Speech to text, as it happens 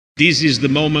This is the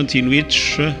moment in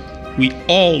which we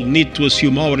all need to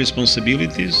assume our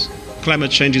responsibilities.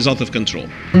 Climate change is out of control.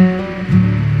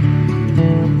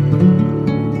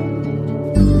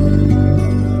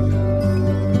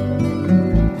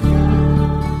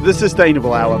 The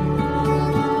Sustainable Hour.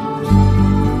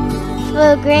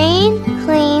 For a green,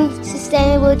 clean,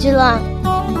 sustainable Geelong.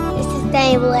 The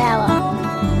Sustainable Hour.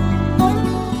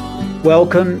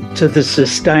 Welcome to the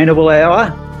Sustainable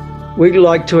Hour. We'd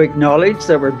like to acknowledge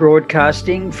that we're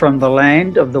broadcasting from the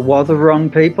land of the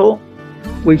Wathaurong people.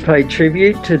 We pay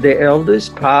tribute to their elders,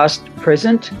 past,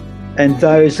 present, and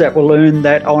those that will earn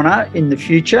that honour in the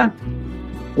future.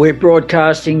 We're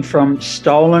broadcasting from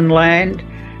stolen land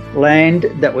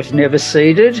that was never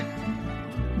ceded.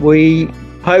 We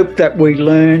hope that we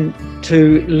learn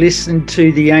to listen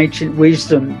to the ancient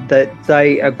wisdom that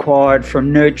they acquired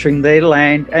from nurturing their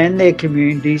land and their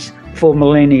communities for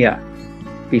millennia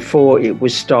before it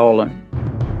was stolen.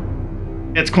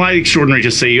 It's quite extraordinary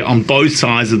to see on both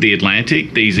sides of the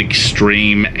Atlantic these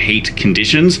extreme heat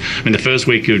conditions. I mean, the first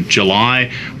week of July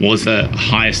was the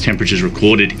highest temperatures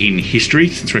recorded in history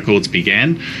since records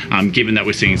began, given that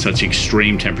we're seeing such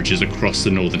extreme temperatures across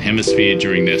the Northern Hemisphere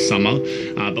during their summer.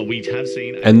 But we have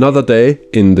seen another day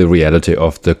in the reality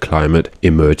of the climate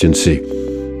emergency.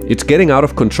 It's getting out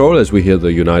of control, as we hear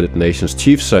the United Nations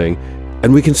chief saying,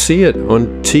 and we can see it on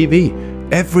TV.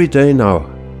 Every day now,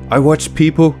 I watch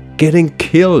people getting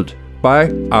killed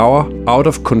by our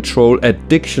out-of-control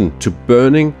addiction to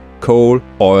burning coal,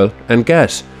 oil and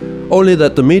gas. Only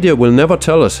that the media will never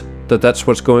tell us that that's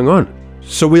what's going on.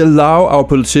 So we allow our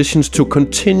politicians to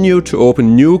continue to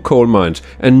open new coal mines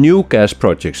and new gas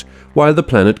projects while the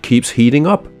planet keeps heating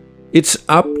up. It's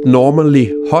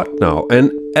abnormally hot now,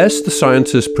 and as the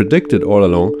scientists predicted all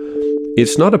along,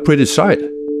 it's not a pretty sight.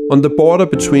 On the border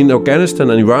between Afghanistan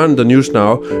and Iran, the news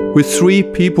now, with 3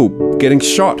 people getting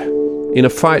shot in a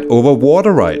fight over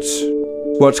water rights.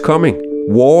 What's coming?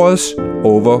 Wars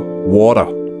over water.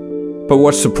 But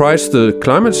what surprised the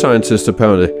climate scientists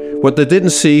apparently, what they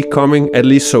didn't see coming at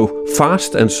least so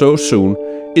fast and so soon,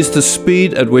 is the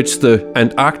speed at which the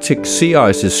Antarctic sea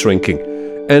ice is shrinking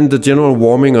and the general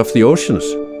warming of the oceans.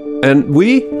 And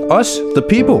we, us, the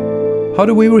people, how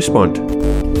do we respond?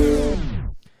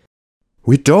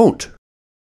 We don't.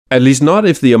 At least not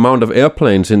if the amount of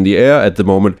airplanes in the air at the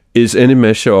moment is any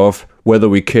measure of whether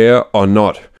we care or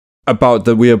not about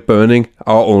that we are burning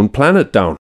our own planet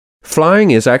down.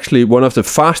 Flying is actually one of the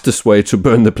fastest ways to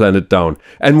burn the planet down,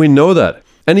 and we know that.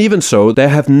 And even so, there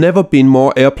have never been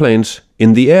more airplanes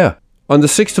in the air. On the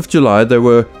 6th of July, there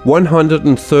were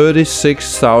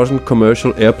 136,000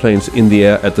 commercial airplanes in the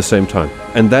air at the same time,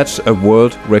 and that's a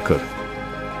world record.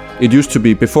 It used to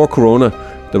be, before Corona,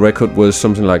 the record was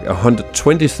something like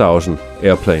 120,000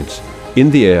 airplanes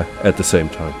in the air at the same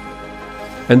time.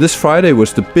 And this Friday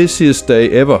was the busiest day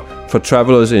ever for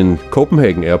travelers in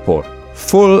Copenhagen airport.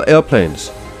 Full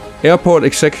airplanes. Airport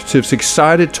executives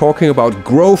excited talking about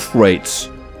growth rates.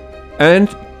 And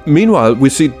meanwhile, we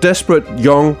see desperate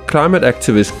young climate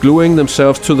activists gluing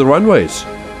themselves to the runways.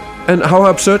 And how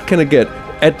absurd can it get?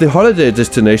 At the holiday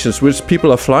destinations which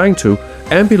people are flying to,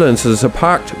 ambulances are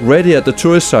parked ready at the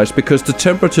tourist sites because the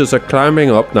temperatures are climbing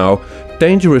up now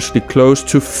dangerously close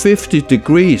to 50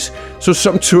 degrees. So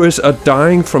some tourists are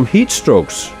dying from heat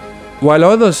strokes. While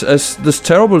others, as this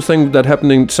terrible thing that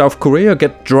happened in South Korea,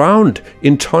 get drowned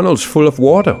in tunnels full of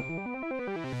water.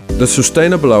 The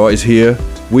Sustainable Hour is here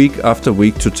week after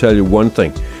week to tell you one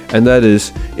thing, and that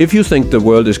is, if you think the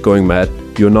world is going mad,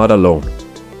 you're not alone.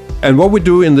 And what we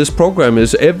do in this program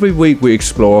is every week we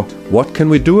explore what can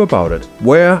we do about it?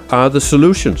 Where are the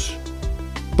solutions?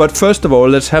 But first of all,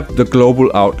 let's have the global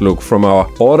outlook from our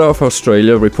Order of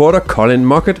Australia reporter Colin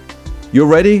Mockett. You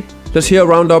ready? Let's hear a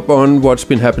roundup on what's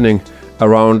been happening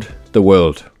around the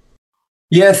world.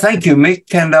 Yeah, thank you,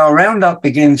 Mick. And our roundup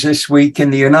begins this week in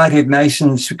the United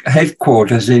Nations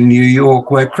headquarters in New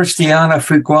York, where Christiana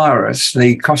Figueres,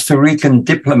 the Costa Rican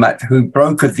diplomat who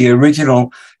brokered the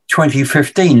original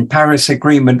 2015 Paris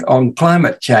Agreement on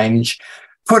climate change,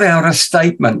 put out a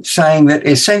statement saying that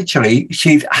essentially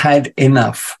she'd had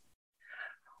enough.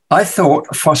 I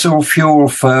thought fossil fuel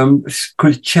firms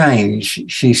could change,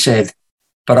 she said,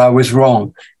 but I was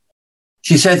wrong.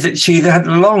 She said that she had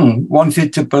long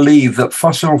wanted to believe that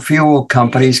fossil fuel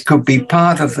companies could be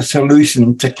part of the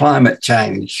solution to climate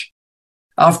change.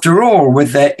 After all,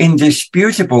 with their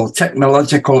indisputable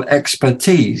technological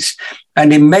expertise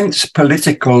and immense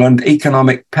political and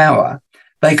economic power,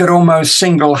 they could almost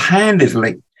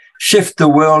single-handedly shift the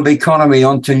world economy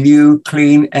onto new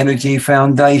clean energy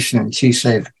foundations, she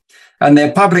said. And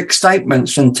their public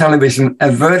statements and television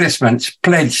advertisements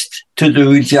pledged to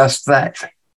do just that.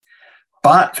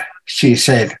 But, she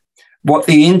said, what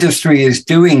the industry is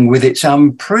doing with its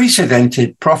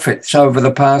unprecedented profits over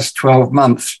the past 12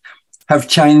 months have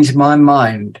changed my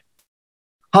mind.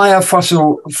 Higher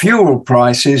fossil fuel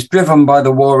prices driven by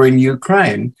the war in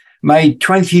Ukraine made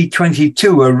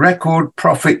 2022 a record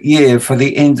profit year for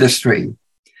the industry.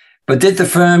 But did the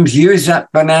firms use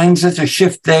that bonanza to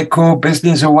shift their core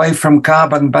business away from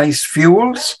carbon-based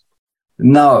fuels?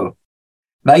 No.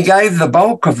 They gave the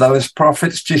bulk of those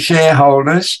profits to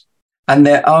shareholders and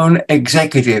their own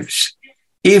executives,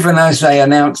 even as they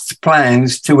announced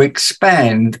plans to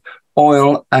expand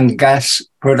oil and gas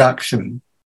production.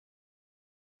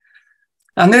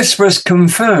 And this was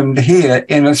confirmed here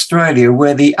in Australia,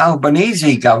 where the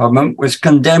Albanese government was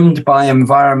condemned by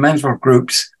environmental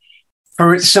groups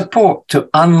for its support to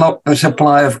unlock the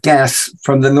supply of gas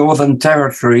from the Northern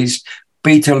Territory's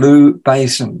Beetaloo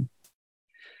Basin.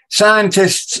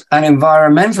 Scientists and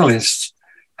environmentalists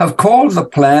have called the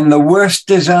plan the worst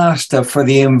disaster for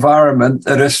the environment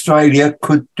that Australia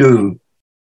could do.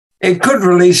 It could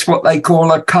release what they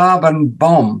call a carbon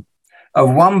bomb of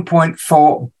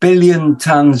 1.4 billion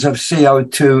tonnes of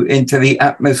CO2 into the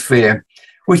atmosphere,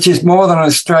 which is more than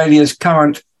Australia's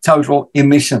current total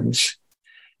emissions.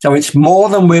 So it's more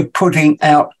than we're putting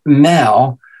out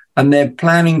now, and they're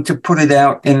planning to put it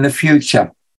out in the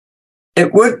future.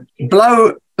 It would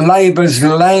blow Labor's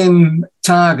lame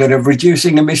target of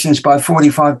reducing emissions by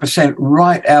 45%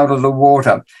 right out of the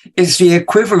water. It's the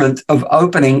equivalent of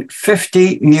opening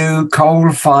 50 new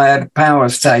coal-fired power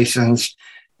stations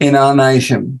in our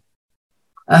nation.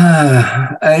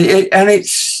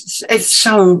 It's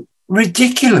so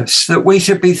ridiculous that we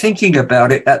should be thinking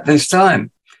about it at this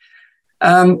time.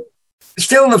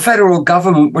 Still, the federal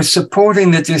government was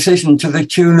supporting the decision to the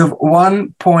tune of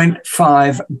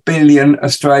 1.5 billion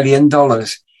Australian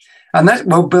dollars. And that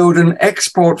will build an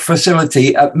export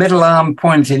facility at Middle Arm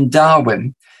Point in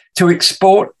Darwin to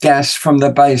export gas from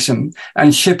the basin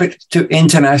and ship it to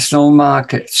international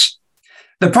markets.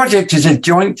 The project is a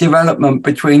joint development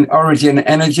between Origin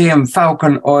Energy and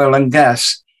Falcon Oil and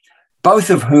Gas, both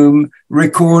of whom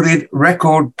recorded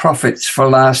record profits for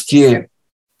last year.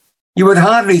 You would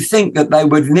hardly think that they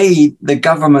would need the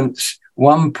government's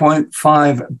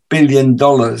 $1.5 billion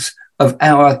of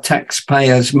our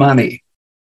taxpayers' money.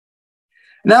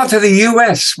 Now to the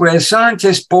US, where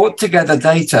scientists brought together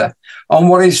data on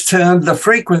what is termed the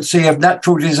frequency of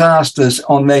natural disasters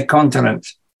on their continent.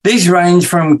 These range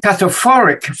from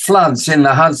catastrophic floods in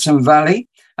the Hudson Valley,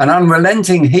 an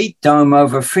unrelenting heat dome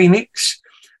over Phoenix,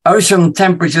 ocean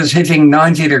temperatures hitting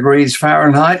 90 degrees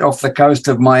Fahrenheit off the coast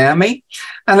of Miami,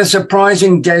 and a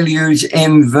surprising deluge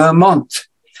in Vermont.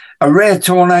 A rare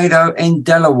tornado in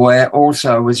Delaware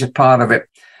also was a part of it.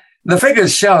 The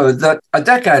figures showed that a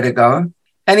decade ago,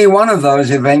 any one of those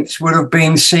events would have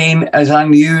been seen as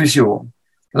unusual.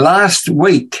 Last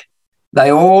week,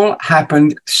 they all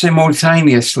happened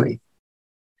simultaneously.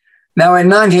 Now, in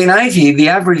 1980, the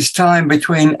average time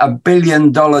between a $1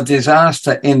 billion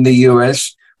disaster in the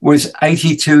US was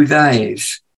 82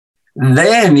 days.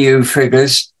 Their new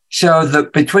figures show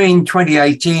that between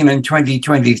 2018 and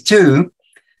 2022,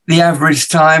 the average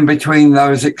time between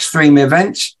those extreme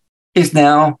events is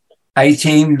now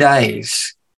 18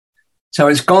 days. So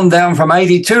it's gone down from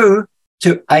 82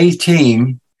 to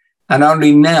 18, and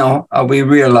only now are we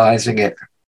realizing it.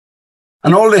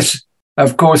 And all this,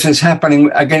 of course, is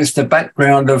happening against the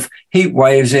background of heat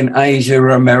waves in Asia,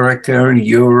 America, and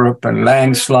Europe, and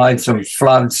landslides and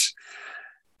floods.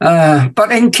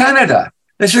 But in Canada,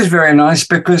 this is very nice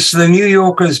because the New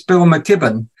Yorker's Bill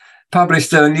McKibben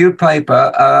published a new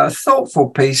paper, a thoughtful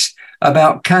piece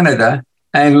about Canada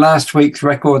and last week's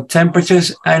record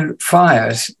temperatures and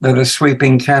fires that are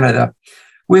sweeping Canada.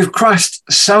 We've crushed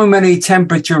so many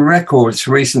temperature records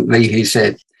recently, he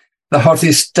said. The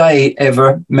hottest day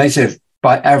ever measured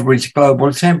by average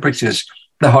global temperatures,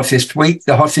 the hottest week,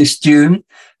 the hottest June,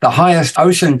 the highest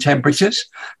ocean temperatures,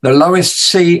 the lowest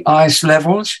sea ice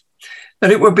levels,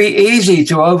 that it would be easy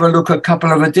to overlook a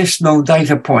couple of additional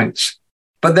data points.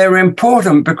 But they're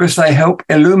important because they help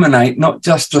illuminate not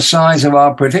just the size of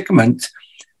our predicament,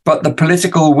 but the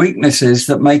political weaknesses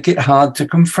that make it hard to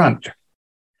confront.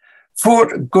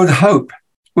 Fort Good Hope,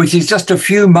 which is just a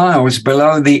few miles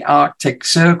below the Arctic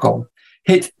Circle,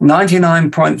 hit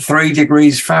 99.3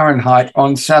 degrees Fahrenheit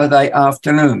on Saturday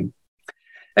afternoon.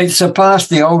 It surpassed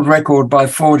the old record by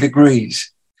 4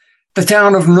 degrees. The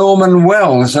town of Norman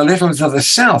Wells, a little to the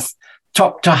south,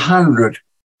 topped 100.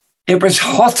 It was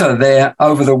hotter there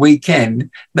over the weekend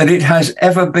than it has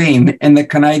ever been in the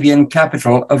Canadian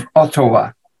capital of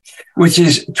Ottawa, which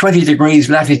is 20 degrees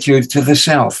latitude to the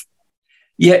south.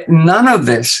 Yet none of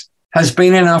this has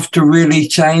been enough to really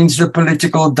change the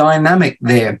political dynamic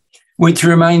there, which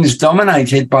remains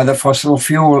dominated by the fossil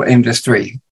fuel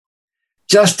industry.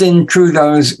 Justin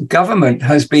Trudeau's government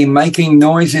has been making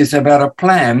noises about a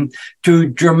plan to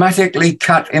dramatically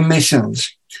cut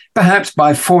emissions, perhaps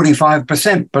by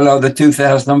 45% below the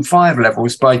 2005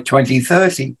 levels by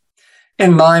 2030,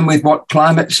 in line with what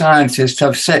climate scientists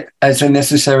have set as the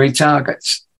necessary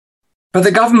targets. But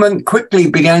the government quickly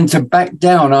began to back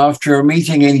down after a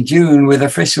meeting in June with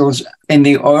officials in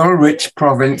the oil-rich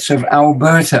province of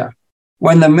Alberta,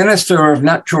 when the Minister of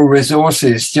Natural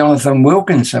Resources, Jonathan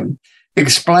Wilkinson,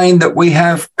 explained that we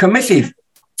have committed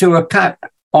to a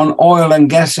cap on oil and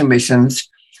gas emissions,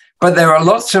 but there are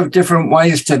lots of different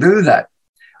ways to do that.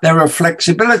 There are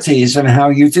flexibilities in how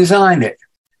you design it.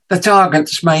 The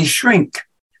targets may shrink,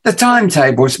 the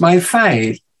timetables may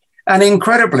fade, and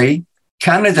incredibly,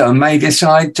 Canada may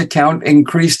decide to count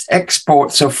increased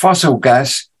exports of fossil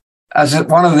gas as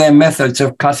one of their methods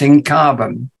of cutting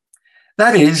carbon.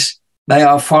 That is, they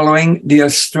are following the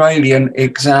Australian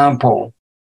example.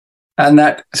 And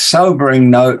that sobering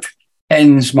note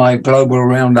ends my global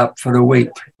roundup for the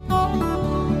week.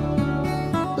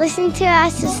 Listen to our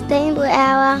Sustainable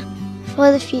Hour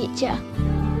for the future.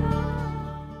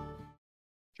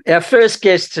 Our first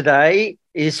guest today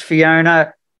is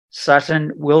Fiona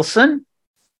Sutton Wilson.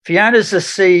 Fiona's the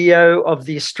CEO of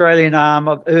the Australian arm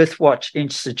of Earthwatch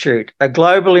Institute, a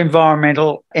global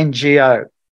environmental NGO.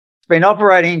 It's been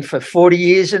operating for 40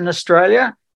 years in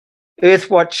Australia.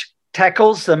 Earthwatch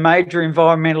tackles the major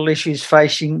environmental issues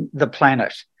facing the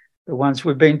planet, the ones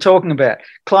we've been talking about: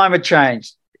 climate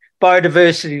change,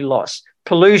 biodiversity loss,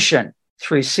 pollution,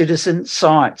 through citizen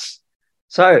science.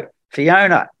 So,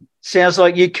 Fiona, sounds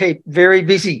like you keep very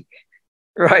busy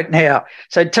right now.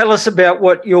 So tell us about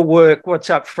what's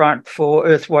up front for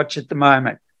Earthwatch at the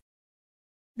moment.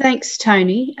 Thanks,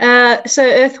 Tony. So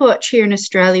Earthwatch here in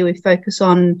Australia, we focus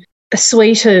on a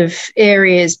suite of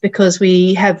areas because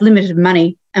we have limited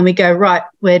money and we go, right,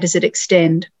 where does it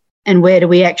extend and where do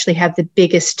we actually have the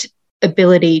biggest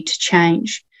ability to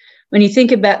change? When you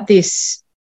think about this,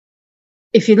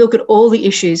 if you look at all the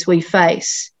issues we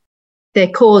face, they're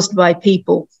caused by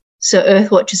people. So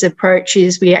Earthwatch's approach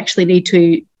is we actually need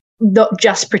to not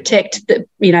just protect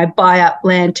buy up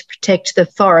land to protect the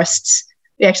forests.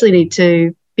 We actually need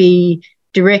to be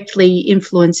directly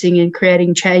influencing and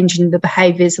creating change in the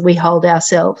behaviours that we hold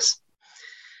ourselves.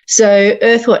 So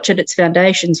Earthwatch at its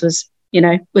foundations was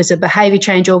a behaviour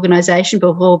change organisation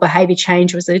before behaviour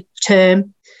change was a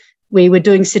term. We were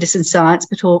doing citizen science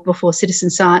before citizen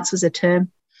science was a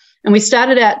term. And we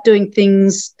started out doing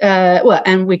things,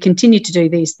 and we continue to do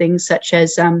these things such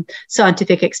as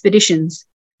scientific expeditions.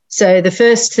 So the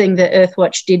first thing that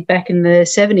Earthwatch did back in the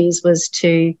 70s was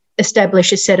to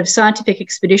establish a set of scientific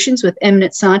expeditions with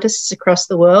eminent scientists across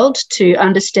the world to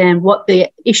understand what the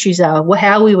issues are,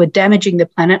 how we were damaging the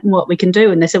planet and what we can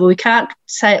do. And they said, well, we can't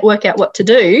work out what to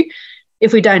do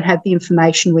if we don't have the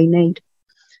information we need.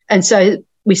 And so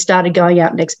we started going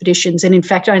out on expeditions. And in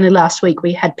fact, only last week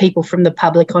we had people from the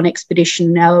public on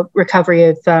expedition, our recovery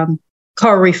of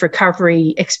coral reef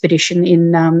recovery expedition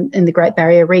in the Great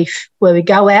Barrier Reef, where we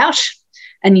go out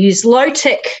and use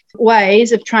low-tech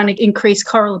ways of trying to increase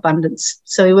coral abundance.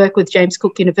 So we work with James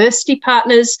Cook University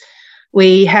partners.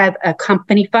 We have a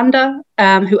company funder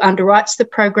who underwrites the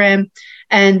program.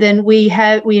 And then we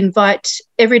invite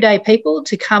everyday people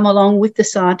to come along with the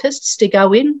scientists to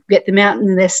go in, get them out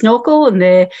in their snorkel and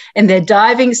their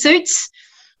diving suits,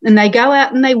 and they go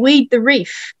out and they weed the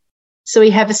reef. So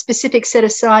we have a specific set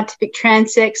of scientific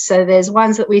transects. So there's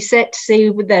ones that we set to see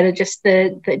that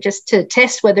are just to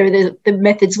test whether the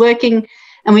method's working,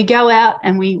 and we go out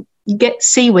and we get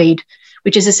seaweed,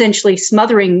 which is essentially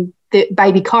smothering the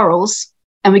baby corals,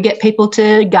 and we get people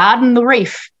to garden the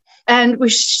reef. And we're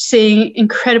seeing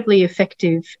incredibly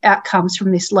effective outcomes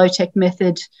from this low-tech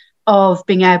method of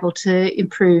being able to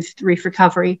improve reef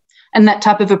recovery. And that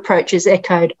type of approach is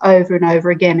echoed over and over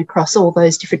again across all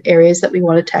those different areas that we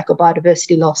want to tackle: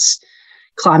 biodiversity loss,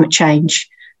 climate change,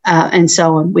 and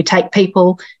so on. We take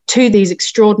people to these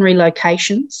extraordinary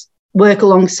locations, work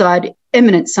alongside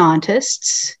eminent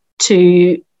scientists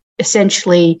to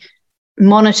essentially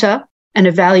monitor and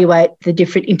evaluate the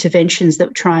different interventions that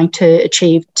we're trying to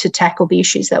achieve to tackle the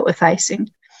issues that we're facing.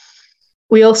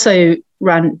 We also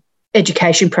run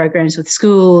education programs with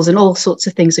schools and all sorts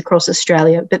of things across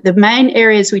Australia. But the main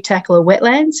areas we tackle are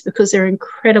wetlands because they're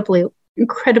incredibly,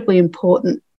 incredibly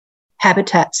important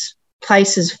habitats,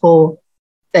 places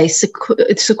they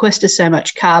sequester so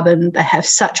much carbon, they have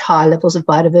such high levels of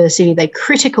biodiversity, they're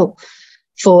critical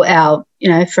for our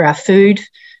food,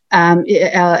 and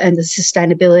the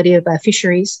sustainability of our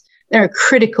fisheries. They're a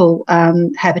critical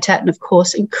habitat and, of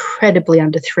course, incredibly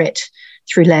under threat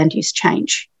through land use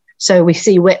change. So we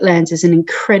see wetlands as an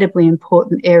incredibly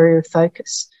important area of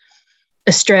focus.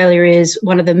 Australia is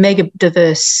one of the mega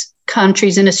diverse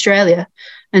countries in Australia.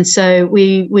 And so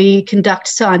we conduct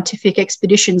scientific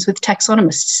expeditions with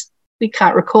taxonomists. We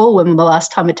can't recall when the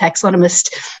last time a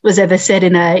taxonomist was ever set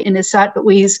in a site, but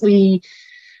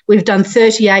we've done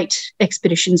 38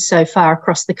 expeditions so far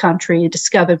across the country and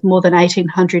discovered more than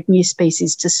 1,800 new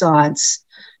species to science.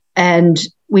 And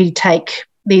we take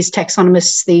these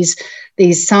taxonomists,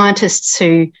 these scientists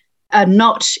who are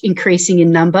not increasing in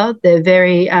number. They're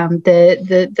very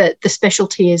the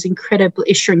specialty is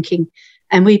incredibly shrinking,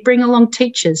 and we bring along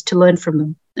teachers to learn from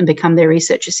them and become their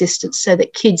research assistants, so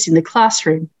that kids in the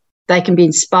classroom, they can be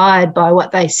inspired by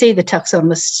what they see the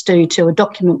taxonomists do to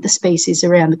document the species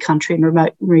around the country in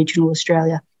remote and regional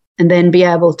Australia, and then be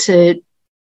able to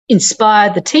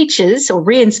inspire the teachers or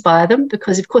re-inspire them,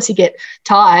 because of course you get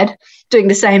tired doing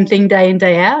the same thing day in,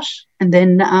 day out. And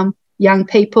then young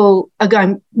people are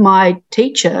going, my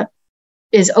teacher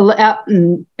is out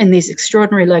in these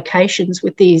extraordinary locations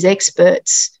with these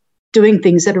experts doing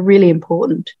things that are really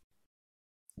important.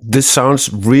 This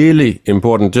sounds really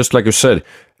important, just like you said.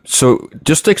 So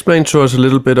just explain to us a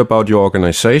little bit about your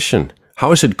organization.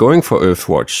 How is it going for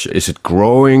Earthwatch? Is it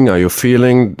growing? Are you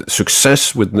feeling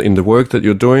success in the work that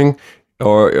you're doing?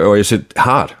 Or is it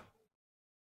hard?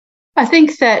 I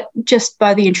think that just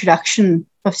by the introduction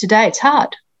of today, it's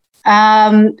hard.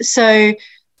 So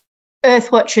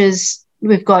Earthwatchers,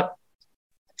 we've got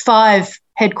 5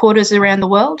 headquarters around the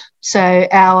world. So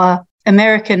our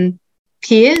American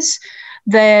peers,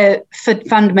 they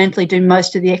fundamentally do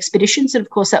most of the expeditions. And, of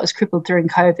course, that was crippled during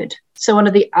COVID. So one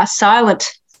of the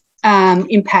silent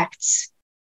impacts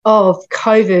of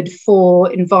COVID for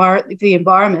the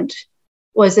environment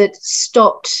was it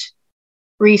stopped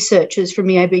researchers from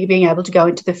being able to go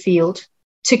into the field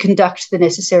to conduct the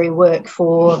necessary work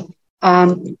for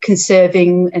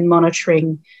conserving and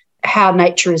monitoring how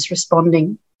nature is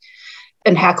responding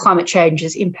and how climate change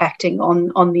is impacting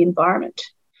on the environment.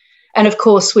 And, of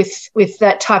course, with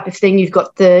that type of thing, you've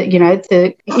got the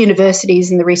universities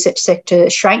and the research sector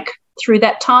shrank through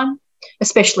that time,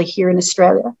 especially here in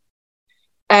Australia.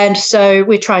 And so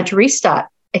we're trying to restart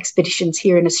expeditions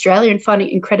here in Australia and find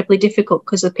it incredibly difficult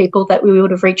because the people that we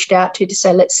would have reached out to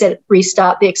say, let's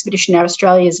restart the expedition now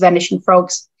Australia's vanishing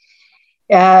frogs,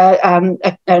 a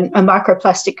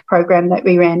microplastic program that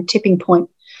we ran, Tipping Point,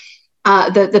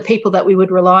 the people that we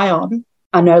would rely on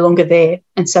are no longer there,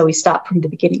 and so we start from the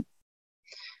beginning.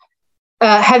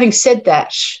 Having said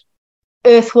that,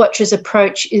 Earthwatch's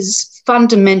approach is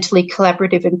fundamentally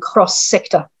collaborative and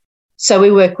cross-sector. So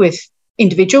we work with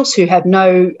individuals who have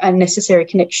no necessary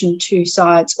connection to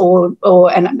science or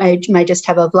may just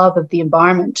have a love of the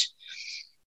environment.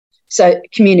 So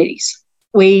communities.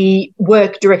 We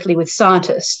work directly with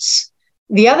scientists.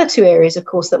 The other 2 areas, of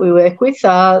course, that we work with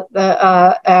are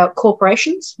our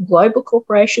corporations, global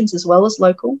corporations as well as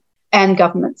local, and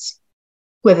governments,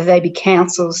 whether they be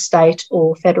councils, state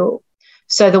or federal.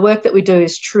 So the work that we do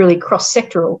is truly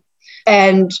cross-sectoral.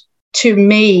 And to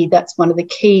me, that's one of the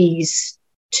keys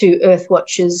to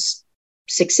Earthwatch's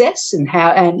success and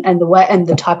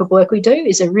the type of work we do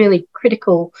is a really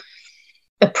critical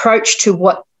approach to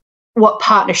what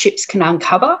partnerships can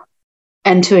uncover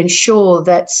and to ensure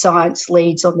that science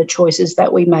leads on the choices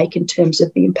that we make in terms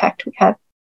of the impact we have.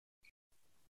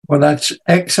 Well, that's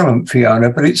excellent, Fiona,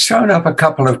 but it's thrown up a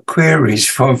couple of queries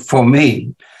for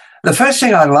me. The first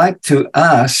thing I'd like to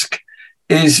ask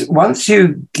is, once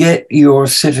you get your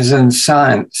citizen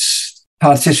science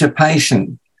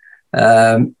participation,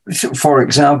 for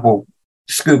example,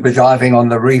 scuba diving on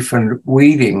the reef and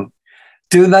weeding,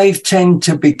 do they tend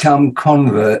to become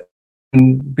convert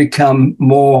and become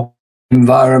more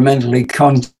environmentally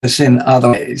conscious in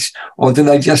other ways? Or do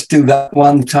they just do that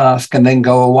one task and then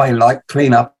go away, like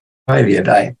clean up Australia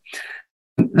Day?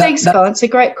 Thanks, Colin. It's a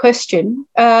great question.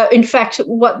 In fact,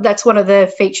 that's one of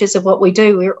the features of what we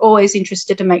do. We're always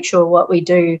interested to make sure what we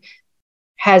do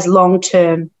has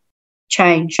long-term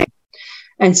change.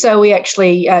 And so we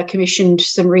actually commissioned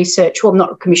some research. Well,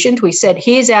 not commissioned. We said,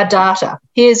 here's our data.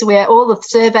 Here's where all the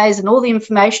surveys and all the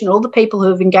information, all the people who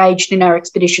have engaged in our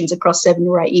expeditions across 7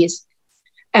 or 8 years.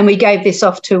 And we gave this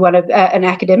off to one of an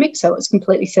academic, so it was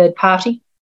completely third party.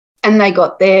 And they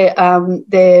got their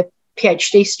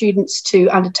PhD students to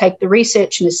undertake the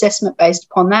research and assessment based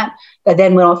upon that. They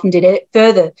then went off and did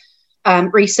further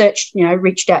research,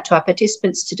 reached out to our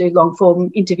participants to do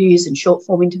long-form interviews and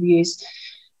short-form interviews.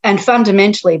 And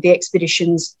fundamentally, the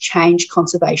expeditions change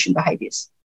conservation behaviours.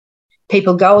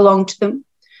 People go along to them,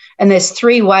 and there's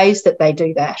 3 ways that they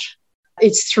do that.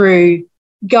 It's through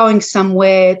going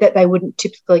somewhere that they wouldn't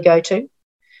typically go to.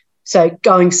 So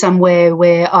going somewhere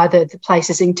where either the place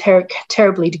is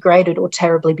terribly degraded or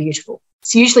terribly beautiful.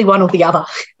 It's usually one or the other.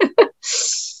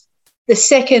 The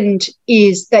second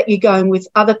is that you're going with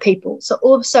other people. So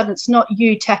all of a sudden it's not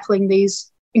you tackling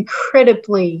these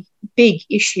incredibly big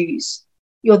issues.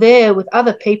 You're there with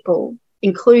other people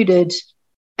included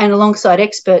and alongside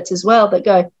experts as well that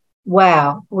go,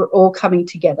 wow, we're all coming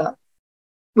together.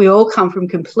 We all come from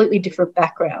completely different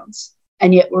backgrounds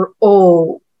and yet we're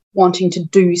all wanting to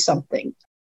do something.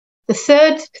 The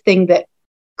third thing that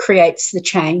creates the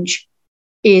change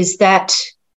is that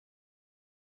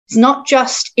it's not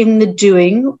just in the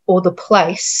doing or the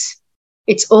place,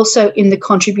 it's also in the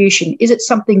contribution. Is it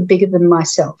something bigger than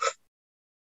myself?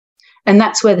 And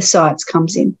that's where the science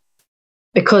comes in,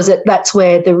 because that's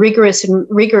where the rigor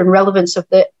and relevance of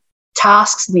the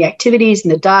tasks and the activities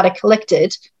and the data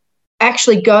collected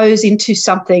actually goes into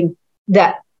something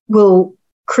that will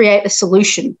create a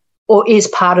solution or is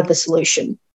part of the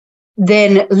solution,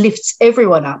 then lifts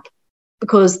everyone up,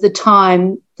 because the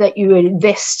time that you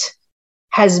invest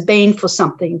has been for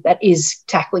something that is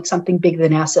tackling something bigger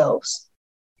than ourselves.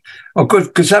 Oh, good,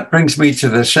 because that brings me to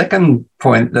the second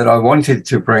point that I wanted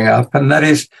to bring up, and that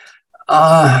is,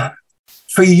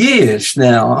 for years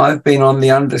now, I've been on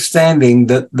the understanding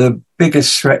that the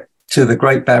biggest threat to the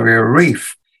Great Barrier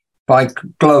Reef by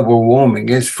global warming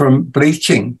is from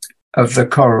bleaching of the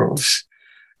corals.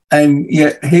 And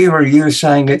yet here are you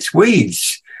saying it's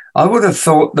weeds. I would have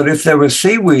thought that if there was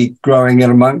seaweed growing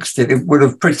in amongst it, it would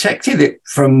have protected it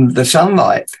from the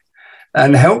sunlight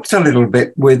and helped a little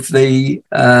bit with the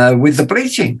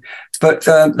bleaching. But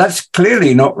that's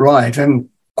clearly not right. And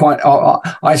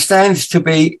I stand to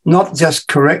be not just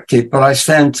corrected, but I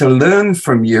stand to learn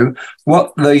from you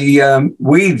what the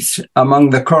weeds among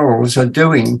the corals are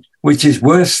doing, which is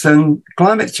worse than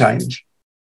climate change.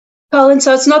 Colin,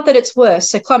 so it's not that it's worse.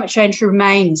 So climate change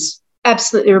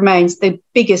absolutely remains the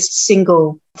biggest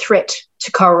single threat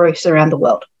to coral reefs around the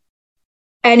world.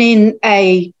 And in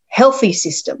a healthy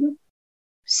system,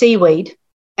 seaweed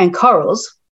and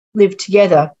corals live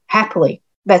together happily.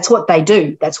 That's what they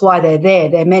do. That's why they're there.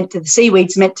 The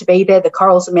seaweed's meant to be there. The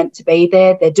corals are meant to be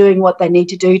there. They're doing what they need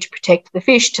to do to protect the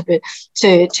fish,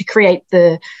 to create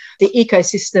the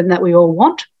ecosystem that we all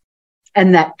want,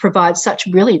 and that provides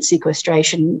such brilliant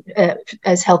sequestration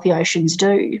as healthy oceans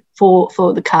do for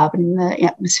the carbon in the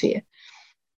atmosphere.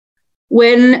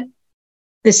 When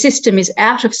the system is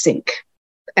out of sync,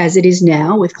 as it is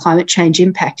now with climate change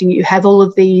impacting, you have all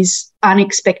of these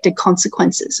unexpected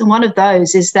consequences. And one of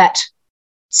those is that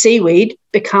seaweed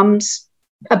becomes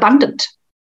abundant,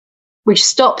 which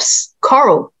stops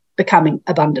coral becoming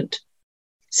abundant.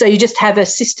 So you just have a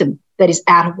system that is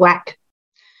out of whack.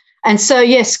 And so,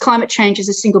 yes, climate change is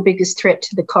the single biggest threat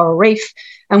to the coral reef.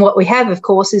 And what we have, of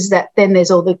course, is that then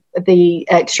there's all the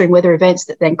extreme weather events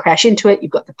that then crash into it.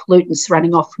 You've got the pollutants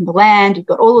running off from the land. You've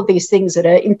got all of these things that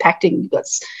are impacting. You've got,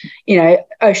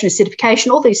 ocean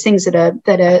acidification, all these things that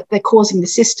are causing the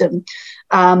system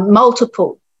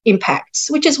multiple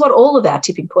impacts, which is what all of our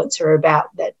tipping points are about,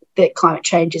 that climate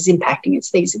change is impacting.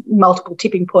 It's these multiple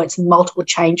tipping points and multiple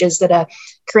changes that are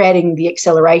creating the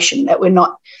acceleration, that we're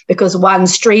not, because one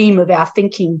stream of our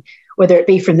thinking, whether it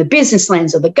be from the business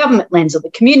lens or the government lens or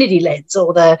the community lens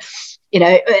or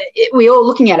we're all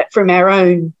looking at it from our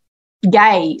own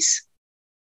gaze.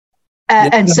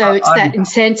 So it's that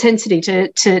intensity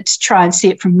to try and see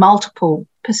it from multiple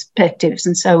perspectives.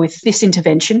 And so with this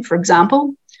intervention, for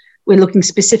example, we're looking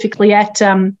specifically at,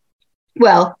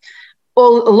 a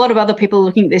lot of other people are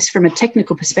looking at this from a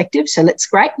technical perspective, so that's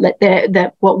great.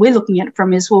 What we're looking at it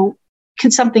from is, well,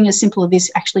 can something as simple as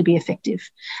this actually be effective?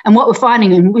 And what we're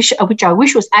finding, and which I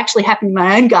wish was actually happening in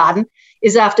my own garden,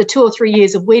 is after 2 or 3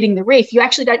 years of weeding the reef, you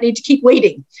actually don't need to keep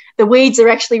weeding. The weeds are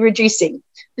actually reducing.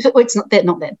 They're weeds,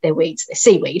 they're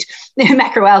seaweed, they're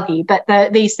macroalgae,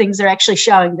 but these things are actually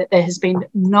showing that there has been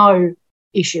no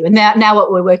issue. And now what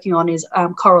we're working on is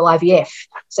coral IVF.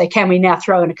 So can we now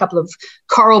throw in a couple of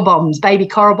baby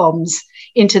coral bombs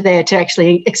into there to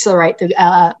actually accelerate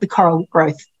the coral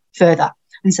growth further?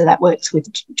 And so that works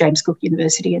with James Cook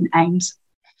University and AIMS.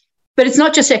 But it's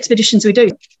not just expeditions we do.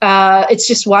 It's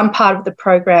just one part of the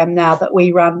program now that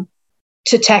we run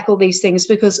to tackle these things,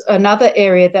 because another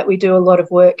area that we do a lot of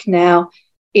work now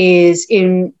is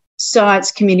in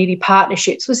science community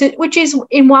partnerships, which is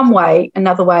in one way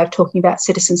another way of talking about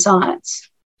citizen science.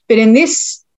 But in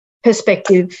this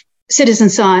perspective, citizen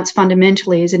science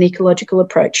fundamentally is an ecological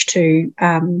approach to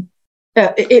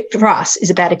it for us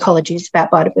is about ecology, it's about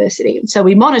biodiversity. And so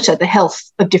we monitor the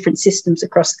health of different systems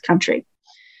across the country.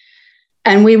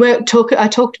 And I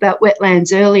talked about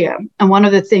wetlands earlier, and one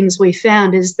of the things we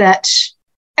found is that,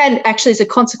 and actually as a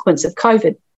consequence of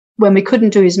COVID, when we couldn't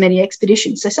do as many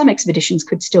expeditions, so some expeditions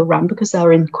could still run because they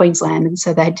were in Queensland, and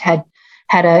so they'd had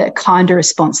a kinder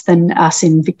response than us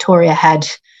in Victoria had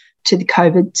to the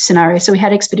COVID scenario. So we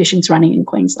had expeditions running in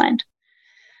Queensland.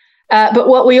 But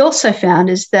what we also found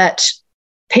is that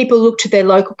people looked to their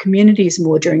local communities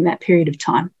more during that period of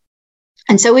time.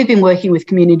 And so we've been working with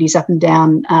communities up and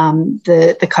down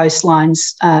the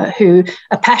coastlines who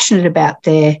are passionate about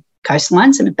their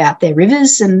coastlines and about their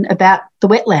rivers and about the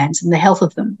wetlands and the health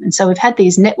of them. And so we've had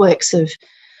these networks of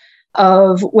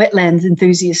wetlands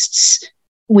enthusiasts.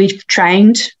 We've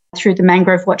trained through the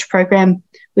Mangrove Watch program.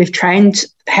 We've trained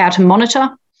how to monitor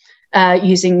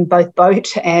using both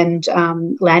boat and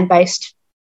land-based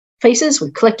pieces.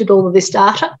 We've collected all of this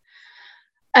data.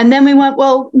 And then we went,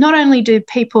 well, not only do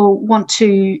people want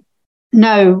to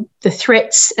know the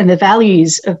threats and the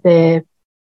values of their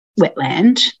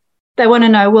wetland, they want to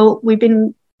know, well, we've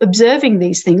been observing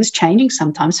these things changing,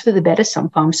 sometimes for the better,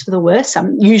 sometimes for the worse,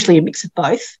 usually a mix of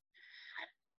both,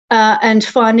 and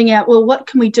finding out, well, what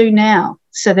can we do now?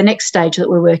 So the next stage that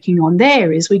we're working on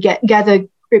there is we gather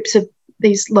groups of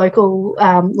these local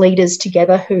leaders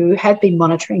together who have been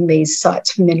monitoring these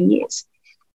sites for many years.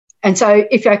 And so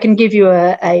if I can give you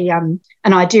an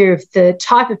idea of the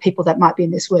type of people that might be in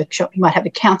this workshop, you might have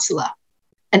a counsellor,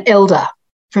 an elder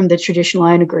from the traditional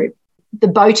owner group, the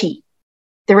boatie,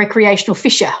 the recreational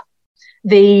fisher,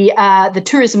 the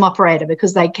tourism operator,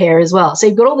 because they care as well. So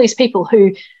you've got all these people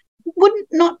who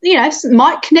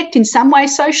might connect in some way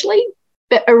socially,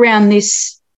 but around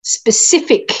this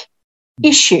specific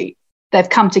issue, they've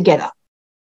come together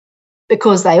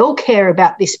because they all care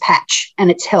about this patch and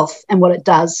its health and what it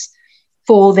does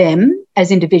for them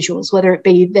as individuals, whether it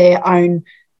be their own,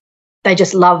 they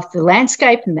just love the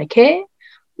landscape and they care,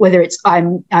 whether it's I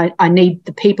need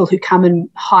the people who come and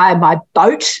hire my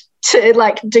boat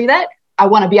to do that. I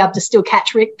want to be able to still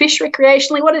catch fish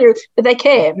recreationally, but they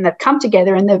care and they've come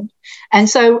together and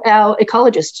so our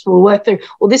ecologists will work through,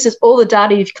 well, this is all the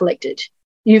data you've collected.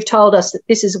 You've told us that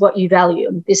this is what you value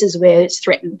and this is where it's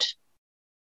threatened.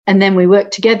 And then we work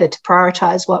together to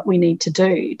prioritise what we need to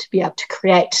do to be able to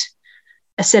create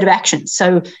a set of actions.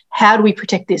 So how do we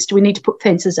protect this? Do we need to put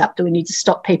fences up? Do we need to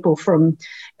stop people from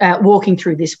walking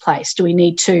through this place? Do we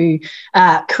need to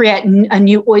create a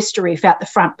new oyster reef out the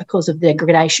front because of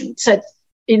degradation? So,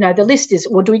 the list is,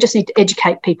 well, do we just need to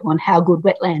educate people on how good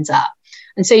wetlands are?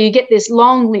 And so you get this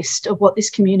long list of what this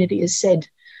community has said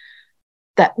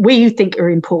that we think are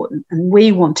important and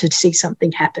we want to see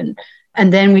something happen.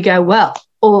 And then we go, well,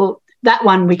 or that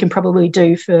one we can probably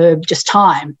do for just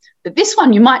time. But this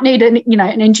one you might need an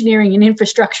engineering and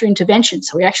infrastructure intervention.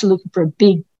 So we're actually looking for a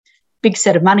big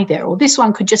set of money there. Or this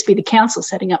one could just be the council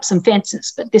setting up some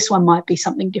fences, but this one might be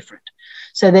something different.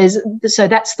 So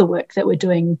that's the work that we're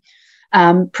doing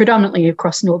predominantly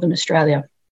across Northern Australia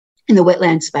in the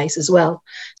wetland space as well.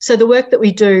 So the work that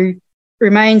we do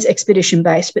remains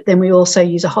expedition-based, but then we also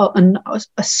use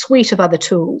a suite of other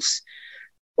tools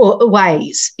or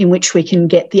ways in which we can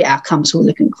get the outcomes we're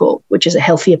looking for, which is a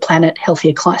healthier planet,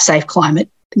 healthier, safe climate,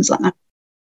 things like that.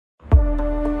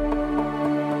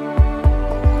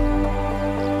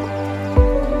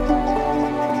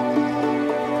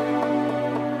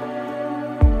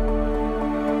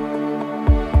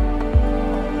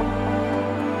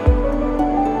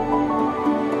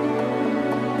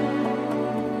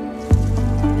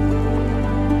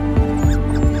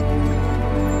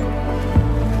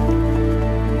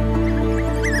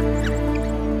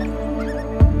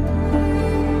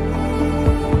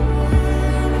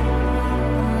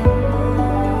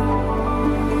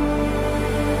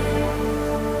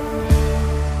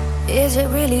 Is it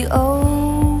really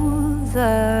over?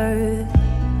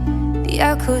 The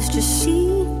echoes just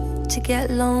seem to get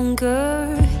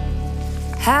longer.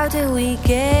 How did we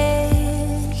get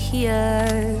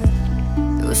here?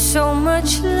 There was so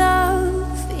much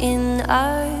love in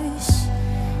us,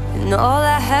 and all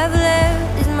I have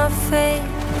left is my faith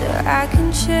that I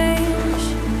can change.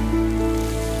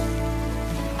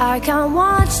 I can't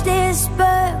watch this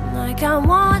burn, I can't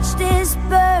watch this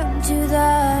burn to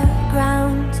the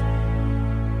ground.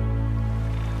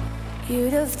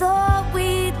 You'd have thought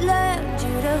we'd learned,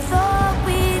 you'd have thought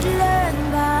we'd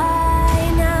learned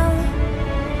by now.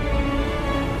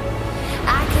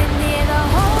 I can hear the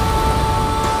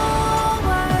whole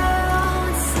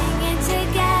world singing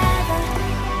together.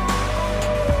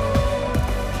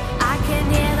 I can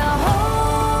hear the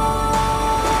whole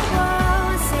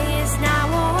world say it's now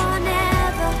or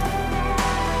never.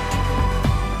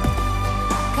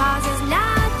 'Cause it's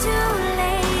not too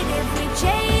late if we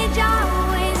change our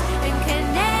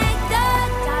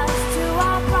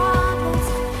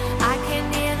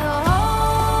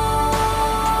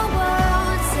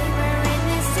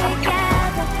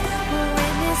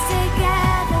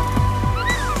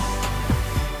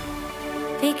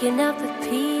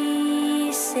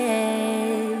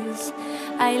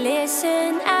I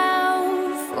listen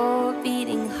out for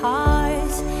beating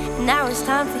hearts. Now it's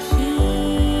time for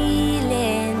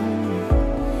healing.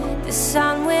 The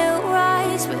sun will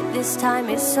rise, but this time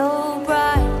it's so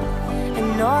bright.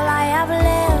 And all I have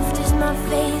left is my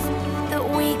faith that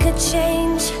we could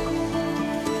change.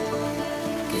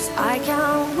 'Cause I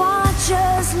can't watch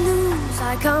us lose,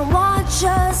 I can't watch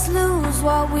us lose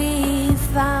what we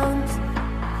found.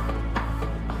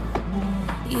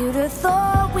 You'd have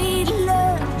thought we'd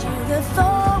learned, you'd have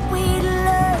thought we'd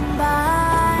learned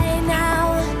by now.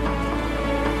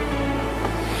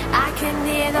 I can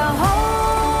hear the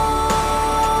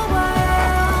whole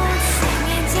world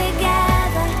singing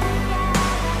together.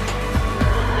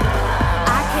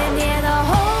 I can hear the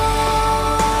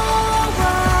whole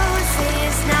world say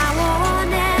it's now or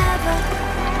never.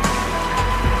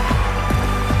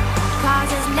 'Cause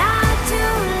it's not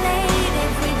too late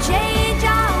if we change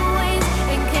our ways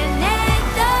and connect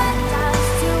the dots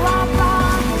to our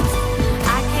problems.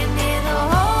 I can hear the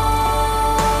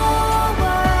whole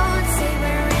world say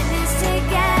we're in this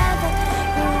together,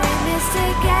 we're in this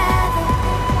together.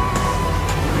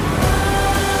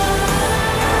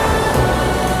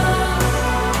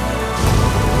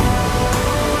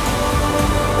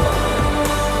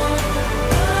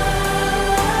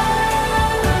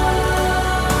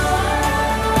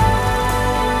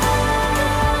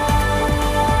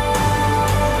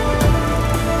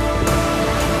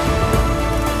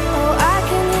 Oh, I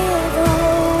can hear the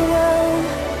whole world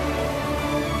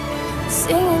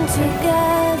singing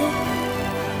together.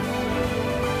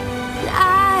 And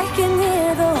I can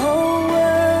hear the whole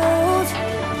world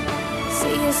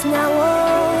say it's now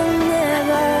or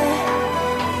never.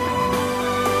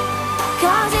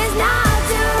 'Cause it's not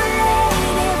too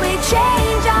late if we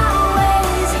change our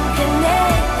ways and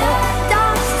connect the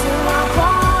dots to our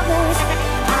problems.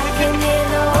 I can hear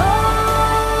the whole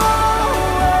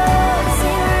world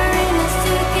say we're in this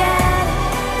together,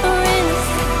 we're in this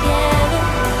together.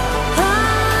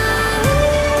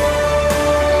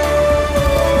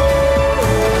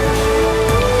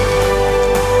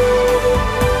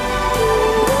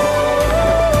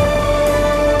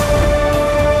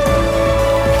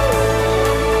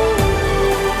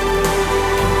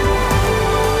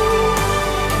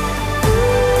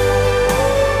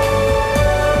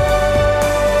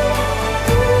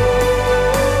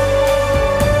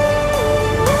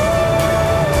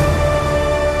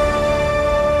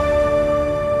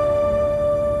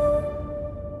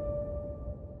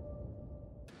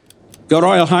 Your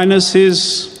Royal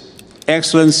Highnesses,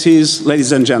 Excellencies,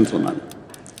 ladies and gentlemen,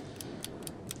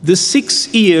 the 6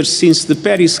 years since the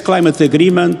Paris Climate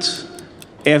Agreement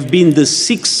have been the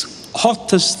 6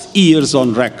 hottest years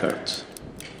on record.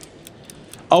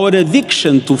 Our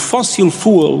addiction to fossil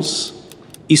fuels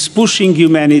is pushing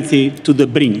humanity to the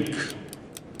brink.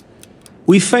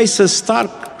 We face a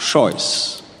stark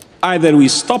choice. Either we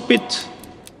stop it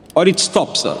or it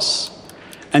stops us.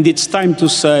 And it's time to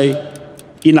say,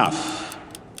 enough.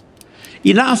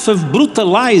 Enough of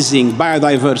brutalizing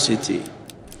biodiversity.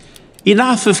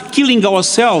 Enough of killing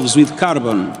ourselves with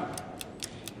carbon.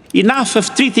 Enough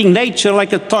of treating nature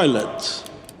like a toilet.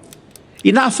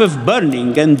 Enough of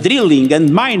burning and drilling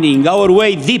and mining our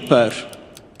way deeper.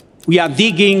 We are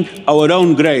digging our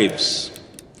own graves.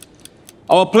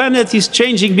 Our planet is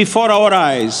changing before our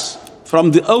eyes, from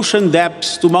the ocean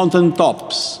depths to mountain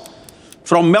tops,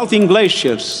 from melting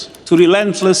glaciers to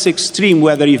relentless extreme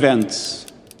weather events.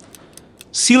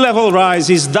 Sea level rise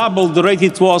is double the rate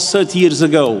it was 30 years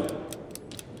ago.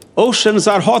 Oceans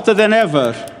are hotter than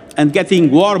ever and getting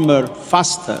warmer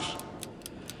faster.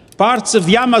 Parts of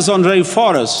the Amazon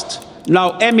rainforest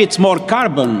now emit more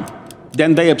carbon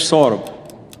than they absorb.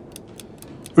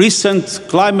 Recent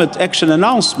climate action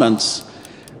announcements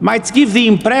might give the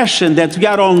impression that we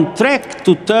are on track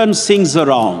to turn things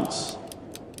around.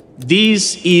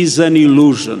 This is an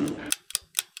illusion.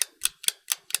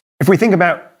 If we think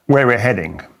about where we're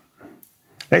heading,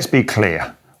 let's be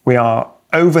clear. We are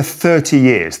over 30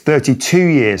 years, 32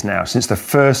 years now, since the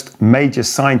first major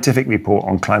scientific report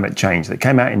on climate change that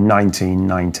came out in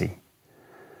 1990.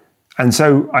 And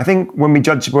so I think when we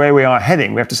judge where we are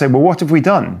heading, we have to say, well, what have we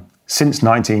done since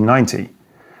 1990?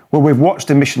 Well, we've watched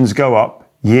emissions go up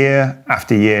year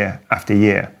after year after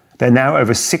year. They're now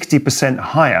over 60%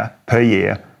 higher per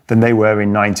year than they were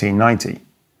in 1990.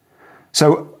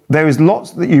 So there is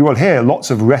lots that you will hear,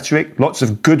 lots of rhetoric, lots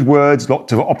of good words,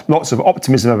 lots of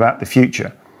optimism about the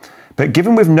future. But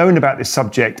given we've known about this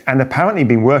subject and apparently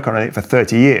been working on it for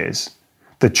 30 years,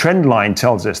 the trend line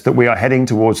tells us that we are heading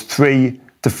towards 3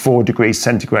 to 4 degrees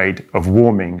centigrade of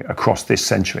warming across this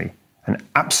century, an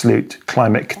absolute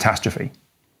climate catastrophe.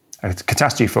 a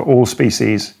catastrophe for all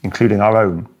species, including our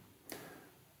own.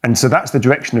 And so that's the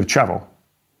direction of travel.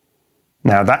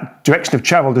 Now, that direction of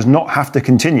travel does not have to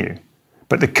continue,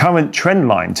 but the current trend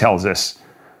line tells us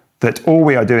that all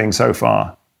we are doing so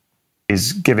far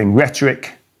is giving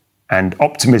rhetoric and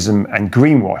optimism and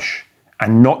greenwash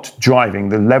and not driving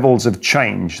the levels of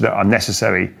change that are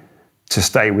necessary to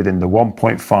stay within the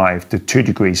 1.5 to 2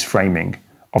 degrees framing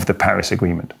of the Paris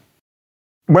Agreement.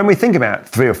 When we think about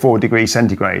 3 or 4 degrees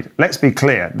centigrade, let's be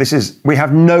clear, we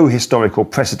have no historical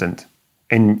precedent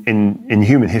in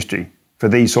human history for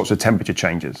these sorts of temperature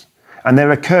changes. And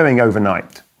they're occurring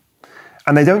overnight.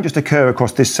 And they don't just occur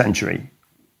across this century.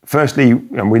 Firstly,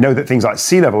 we know that things like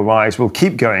sea level rise will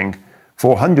keep going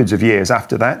for hundreds of years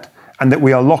after that, and that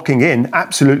we are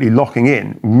absolutely locking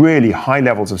in really high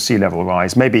levels of sea level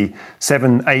rise, maybe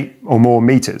 7, 8 or more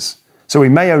meters. So we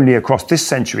may only across this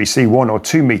century see 1 or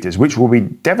 2 meters, which will be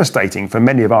devastating for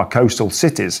many of our coastal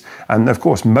cities. And of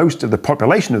course, most of the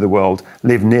population of the world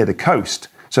live near the coast.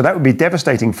 So that would be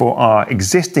devastating for our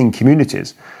existing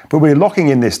communities. But we're locking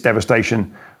in this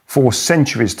devastation for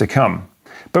centuries to come.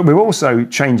 But we're also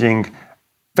changing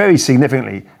very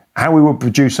significantly how we will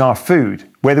produce our food,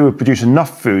 whether we produce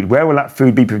enough food, where will that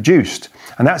food be produced?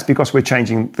 And that's because we're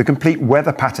changing the complete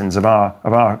weather patterns of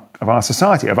our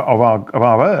society, of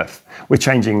our Earth. We're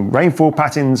changing rainfall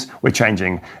patterns, we're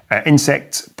changing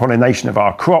insect pollination of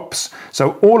our crops.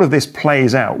 So all of this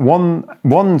plays out,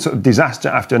 one sort of disaster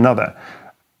after another.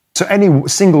 So any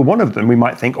single one of them, we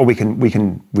might think, we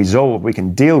can resolve, we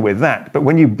can deal with that. But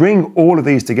when you bring all of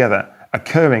these together,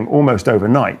 occurring almost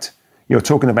overnight, you're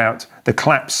talking about the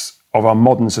collapse of our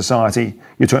modern society.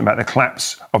 You're talking about the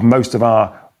collapse of most of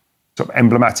our sort of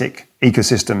emblematic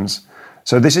ecosystems.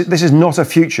 So this is not a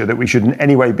future that we should in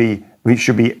any way we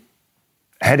should be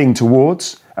heading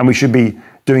towards, and we should be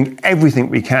doing everything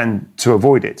we can to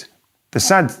avoid it. The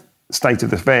sad state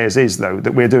of affairs is, though,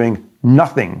 that we're doing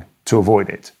nothing to avoid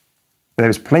it. There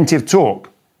is plenty of talk,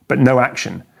 but no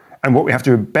action. And what we have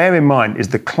to bear in mind is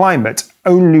the climate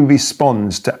only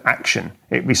responds to action.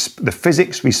 The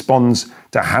physics responds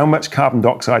to how much carbon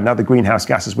dioxide and other greenhouse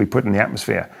gases we put in the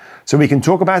atmosphere. So we can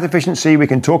talk about efficiency, we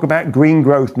can talk about green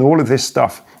growth and all of this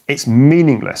stuff. It's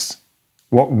meaningless.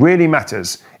 What really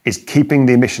matters is keeping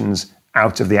the emissions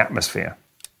out of the atmosphere.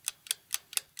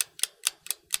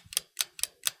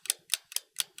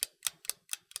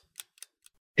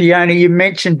 Fiona, you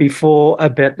mentioned before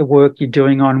about the work you're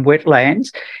doing on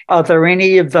wetlands. Are there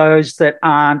any of those that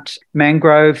aren't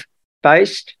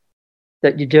mangrove-based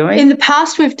that you're doing? In the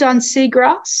past, we've done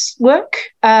seagrass work.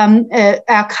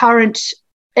 Our current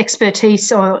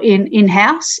expertise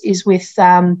in-house is with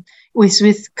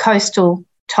coastal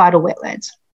tidal wetlands,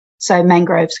 so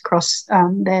mangroves across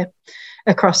the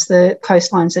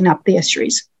coastlines and up the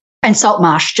estuaries, and salt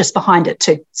marsh just behind it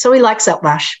too. So we like salt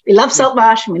marsh. We love salt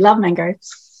marsh and we love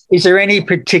mangroves. Is there any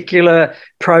particular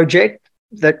project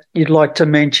that you'd like to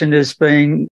mention as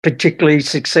being particularly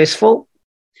successful?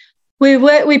 We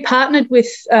partnered with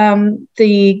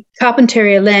the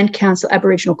Carpentaria Land Council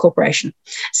Aboriginal Corporation,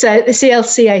 so the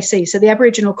CLCAC, so the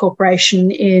Aboriginal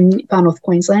Corporation in Far North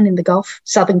Queensland in the Gulf,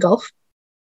 Southern Gulf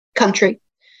country.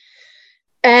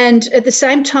 And at the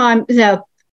same time, now,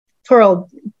 poor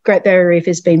old Great Barrier Reef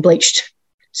has been bleached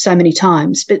so many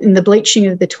times, but in the bleaching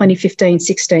of the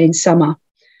 2015-16 summer,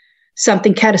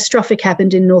 something catastrophic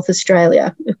happened in North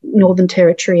Australia, Northern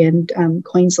Territory and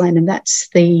Queensland, and that's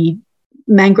the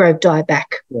mangrove dieback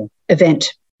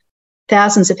event.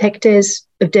 Thousands of hectares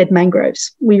of dead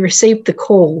mangroves. We received the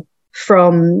call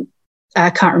from, I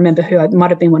can't remember who, it might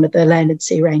have been one of the land and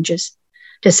sea rangers,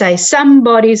 to say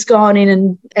somebody's gone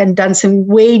in and done some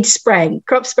weed spraying,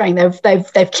 crop spraying.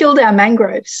 They've killed our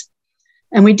mangroves.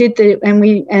 And we did our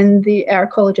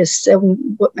ecologists,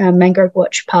 our Mangrove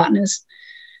Watch partners,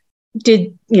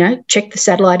 did, check the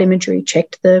satellite imagery,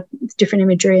 checked the different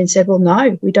imagery and said, well,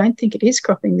 no, we don't think it is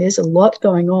cropping. There's a lot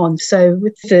going on. So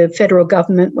with the federal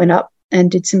government went up and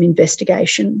did some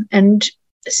investigation, and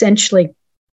essentially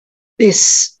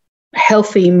this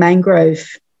healthy mangrove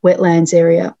wetlands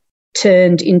area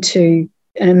turned into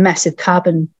a massive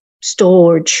carbon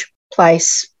storage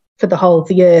place for the whole of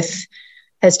the earth,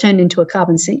 has turned into a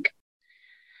carbon sink.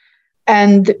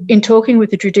 And in talking with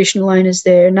the traditional owners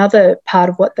there, another part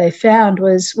of what they found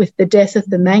was with the death of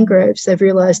the mangroves, they've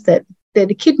realised that they're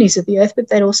the kidneys of the earth, but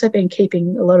they'd also been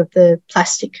keeping a lot of the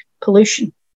plastic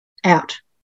pollution out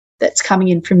that's coming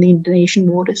in from the Indonesian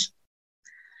waters.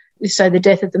 So the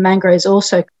death of the mangroves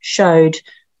also showed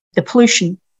the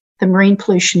pollution, the marine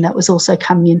pollution that was also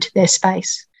coming into their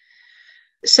space.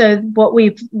 So what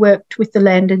we've worked with the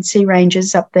land and sea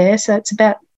rangers up there, so it's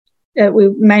about we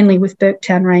mainly with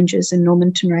Burketown Ranges and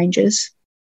Normanton Ranges.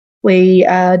 We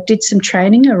did some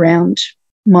training around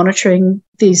monitoring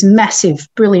these massive,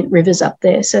 brilliant rivers up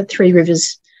there. So 3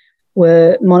 rivers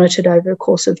were monitored over a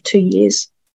course of 2 years.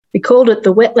 We called it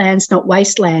the Wetlands Not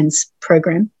Wastelands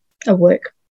program of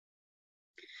work.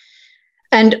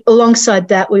 And alongside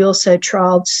that, we also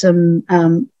trialled some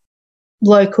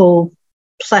local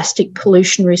plastic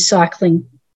pollution recycling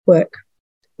work.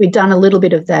 We'd done a little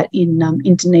bit of that in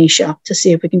Indonesia to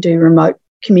see if we can do remote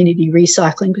community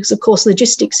recycling, because, of course,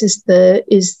 logistics is the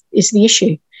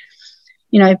issue.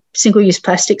 You know, single-use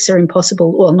plastics are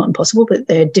impossible, well, not impossible, but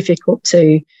they're difficult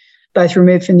to both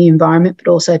remove from the environment but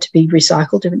also to be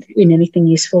recycled in anything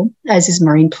useful, as is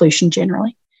marine pollution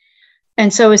generally.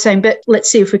 And so we're saying, but let's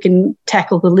see if we can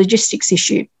tackle the logistics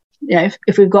issue. You know,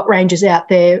 if we've got rangers out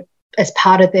there as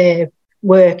part of their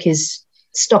work is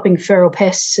stopping feral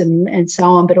pests and so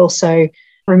on, but also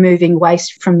removing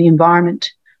waste from the environment,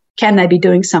 can they be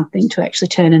doing something to actually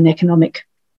turn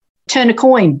a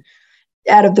coin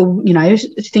out of the, you know,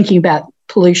 thinking about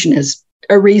pollution as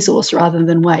a resource rather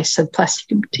than waste, so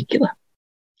plastic in particular.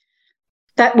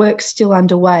 That work's still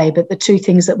underway, but the 2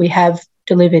 things that we have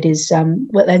delivered is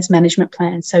wetlands management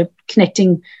plans, so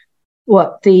connecting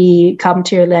what the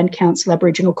Carpentaria Land Council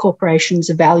Aboriginal Corporation's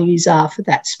values are for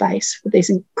that space, for these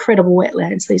incredible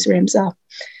wetlands. These REMs are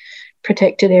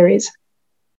protected areas.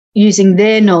 Using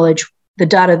their knowledge, the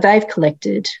data they've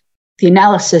collected, the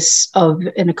analysis of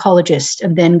an ecologist,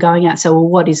 and then going out, so, well,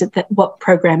 what is it what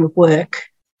program of work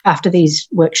after these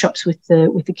workshops with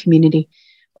the community,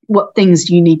 what things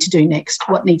do you need to do next,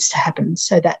 what needs to happen?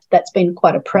 So that's been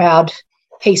quite a proud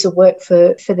piece of work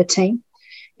for the team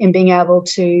in being able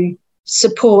to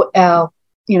support our,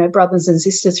 you know, brothers and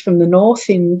sisters from the north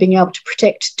in being able to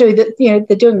protect, they're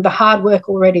doing the hard work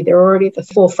already. They're already at the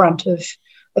forefront of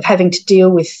having to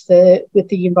deal with the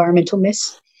environmental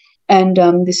mess. And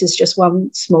this is just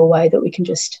one small way that we can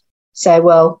just say,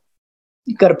 well,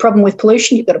 you've got a problem with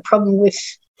pollution, you've got a problem with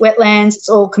wetlands, it's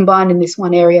all combined in this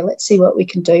one area. Let's see what we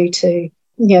can do to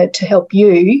help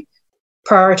you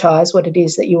prioritise what it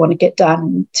is that you want to get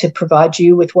done, to provide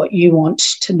you with what you want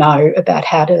to know about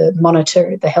how to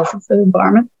monitor the health of the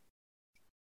environment.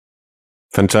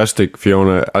 Fantastic,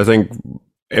 Fiona. I think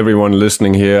everyone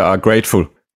listening here are grateful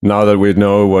now that we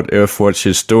know what Earthwatch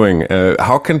is doing.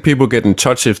 How can people get in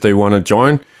touch if they want to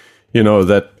join,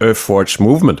 that Earthwatch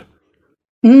movement?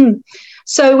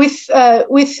 So with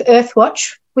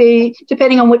Earthwatch, we,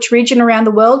 depending on which region around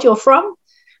the world you're from,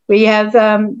 we have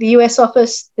the US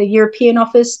office, the European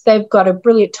office. They've got a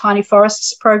brilliant tiny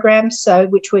forests program,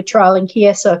 which we're trialling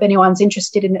here. So if anyone's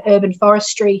interested in urban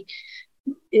forestry,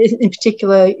 in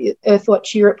particular,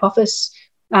 Earthwatch Europe office,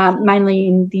 mainly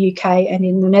in the UK and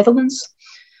in the Netherlands.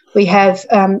 We have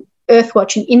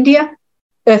Earthwatch in India,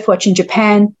 Earthwatch in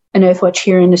Japan, and Earthwatch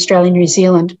here in Australia and New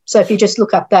Zealand. So if you just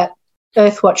look up that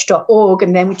earthwatch.org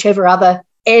and then whichever other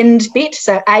end bit,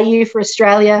 so AU for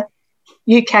Australia,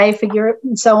 UK for Europe,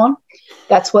 and so on,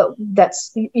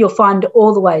 you'll find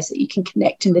all the ways that you can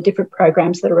connect in the different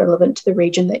programs that are relevant to the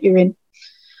region that you're in.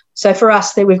 So for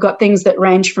us, we've got things that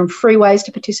range from free ways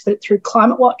to participate through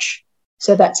Climate Watch.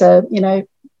 So that's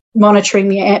monitoring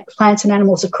the plants and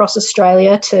animals across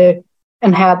Australia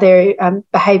and how their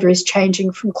behaviour is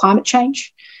changing from climate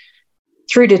change,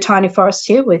 through to tiny forests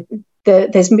here.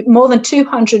 There's more than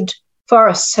 200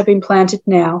 forests have been planted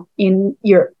now in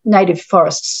Europe, native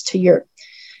forests to Europe,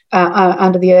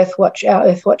 under the Earthwatch, our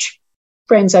Earthwatch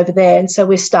friends over there. And so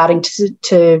we're starting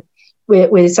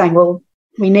we're saying, well,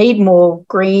 we need more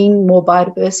green, more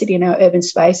biodiversity in our urban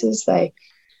spaces. They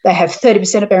have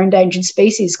 30% of our endangered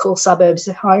species called suburbs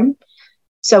at home.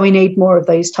 So we need more of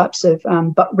these types of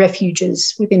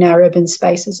refuges within our urban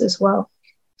spaces as well.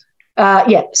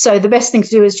 So the best thing to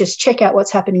do is just check out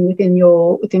what's happening within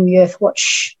the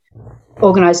Earthwatch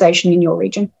organisation in your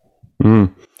region.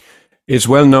 It's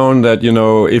well known that,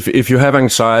 if you have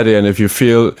anxiety and if you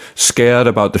feel scared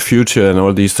about the future and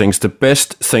all these things, the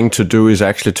best thing to do is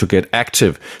actually to get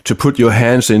active, to put your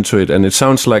hands into it. And it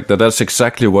sounds like that's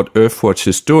exactly what Earthwatch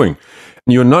is doing.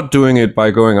 You're not doing it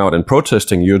by going out and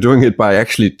protesting. You're doing it by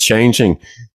actually changing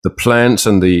the plants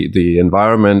and the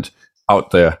environment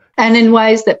out there. And in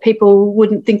ways that people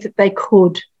wouldn't think that they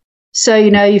could. So,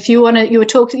 if you want to,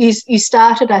 you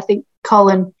started, I think,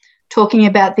 Colin, talking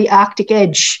about the Arctic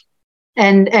edge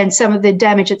and some of the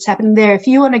damage that's happening there. If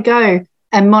you want to go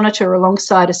and monitor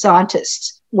alongside a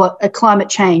scientist what a climate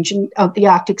change of the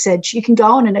Arctic's edge, you can go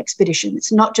on an expedition.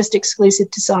 It's not just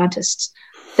exclusive to scientists.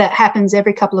 That happens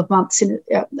every couple of months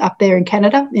up there in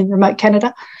Canada, in remote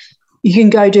Canada. You can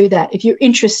go do that. If you're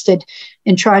interested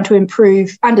in trying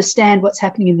to understand what's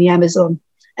happening in the Amazon,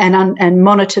 and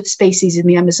monitor the species in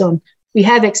the Amazon. We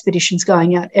have expeditions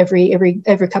going out every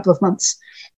couple of months.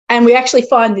 And we actually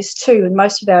find this too in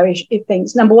most of our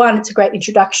things. Number one, it's a great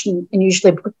introduction and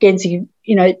usually gets you,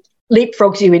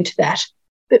 leapfrogs you into that.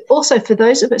 But also for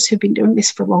those of us who've been doing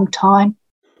this for a long time,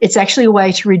 it's actually a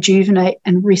way to rejuvenate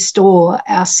and restore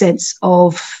our sense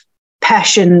of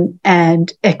passion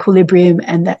and equilibrium,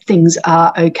 and that things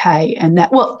are okay, and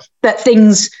that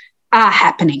things are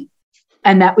happening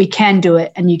and that we can do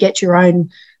it, and you get your own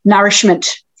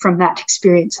nourishment from that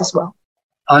experience as well.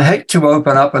 I hate to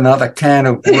open up another can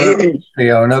of worms,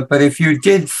 Fiona, but if you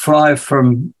did fly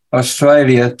from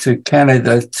Australia to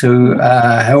Canada to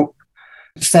help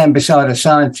stand beside a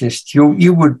scientist,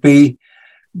 you would be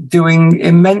doing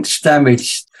immense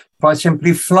damage by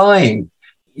simply flying.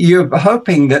 You're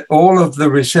hoping that all of the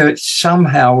research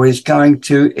somehow is going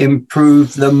to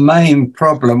improve the main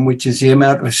problem, which is the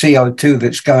amount of CO2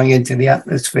 that's going into the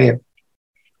atmosphere.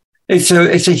 It's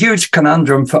a huge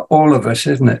conundrum for all of us,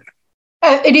 isn't it?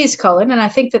 It is, Colin, and I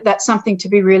think that that's something to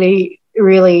be really,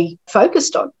 really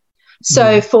focused on.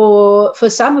 So for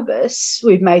some of us,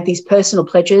 we've made these personal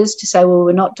pledges to say, well,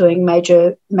 we're not doing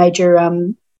major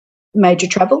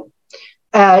travel,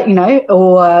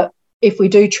 or if we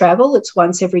do travel, it's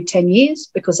once every 10 years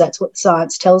because that's what the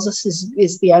science tells us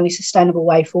is the only sustainable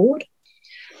way forward.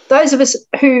 Those of us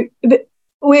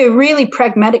we're really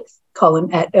pragmatic,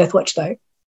 Colin, at Earthwatch, though.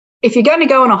 If you're going to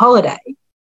go on a holiday,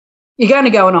 you're going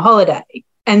to go on a holiday,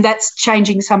 and that's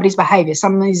changing somebody's behaviour,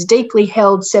 somebody's deeply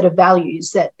held set of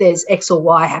values that there's X or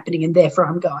Y happening and therefore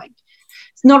I'm going.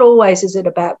 It's not always is it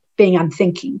about being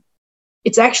unthinking.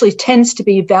 It actually tends to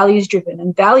be values driven,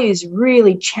 and values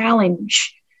really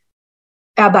challenge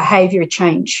our behaviour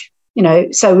change. And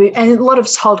a lot of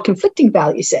us hold conflicting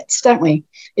value sets, don't we?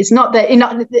 It's not that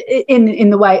in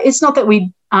the way, it's not that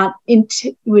we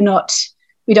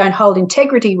don't hold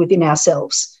integrity within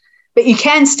ourselves, but you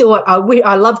can still,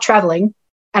 I love travelling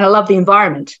and I love the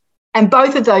environment. And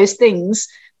both of those things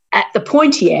at the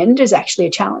pointy end is actually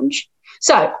a challenge.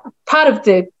 So part of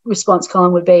the response,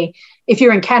 Colin, would be if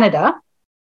you're in Canada,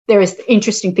 there is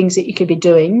interesting things that you could be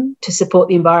doing to support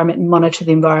the environment and monitor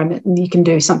the environment, and you can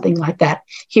do something like that.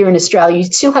 Here in Australia, you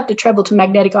still have to travel to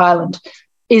Magnetic Island.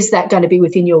 Is that going to be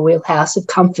within your wheelhouse of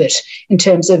comfort in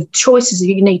terms of choices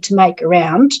you need to make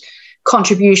around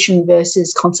contribution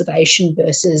versus conservation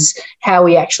versus how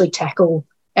we actually tackle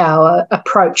our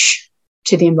approach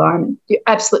to the environment? You're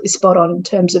absolutely spot on in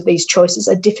terms of these choices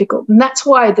are difficult. And that's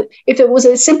why if it was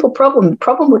a simple problem, the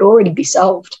problem would already be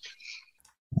solved.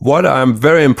 What I'm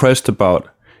very impressed about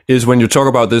is when you talk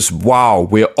about this, wow,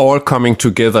 we're all coming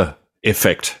together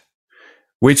effect,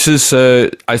 which is,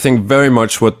 I think, very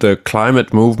much what the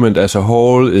climate movement as a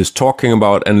whole is talking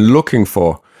about and looking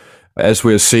for. As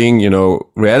we're seeing,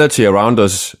 reality around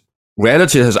us,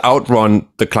 reality has outrun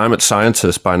the climate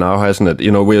scientists by now, hasn't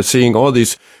it? We're seeing all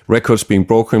these records being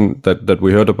broken that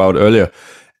we heard about earlier.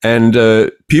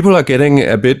 And people are getting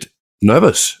a bit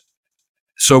nervous.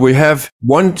 So we have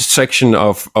one section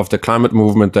of the climate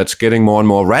movement that's getting more and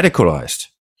more radicalized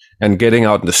and getting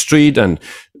out in the street and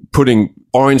putting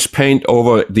orange paint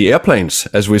over the airplanes,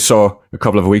 as we saw a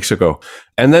couple of weeks ago.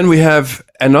 And then we have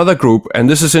another group,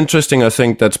 and this is interesting, I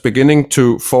think, that's beginning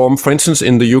to form. For instance,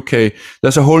 in the UK,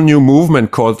 there's a whole new movement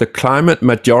called the Climate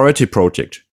Majority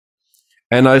Project.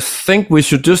 And I think we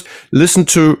should just listen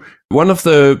to one of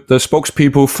the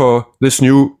spokespeople for this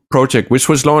new project, which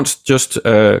was launched just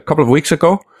a couple of weeks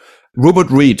ago, Rupert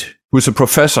Reed, who's a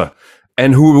professor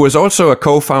and who was also a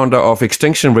co-founder of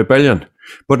Extinction Rebellion,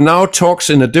 but now talks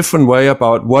in a different way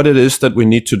about what it is that we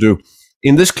need to do.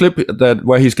 In this clip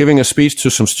where he's giving a speech to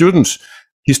some students,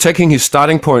 he's taking his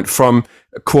starting point from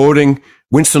quoting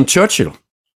Winston Churchill.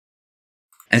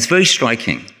 And it's very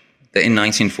striking that in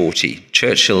 1940,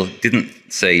 Churchill didn't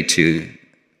say to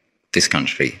this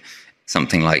country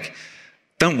something like,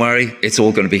 "Don't worry, it's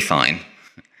all going to be fine."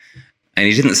 And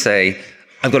he didn't say,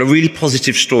 "I've got a really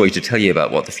positive story to tell you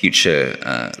about what the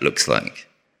future looks like."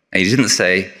 And he didn't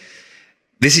say,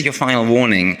 "This is your final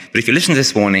warning, but if you listen to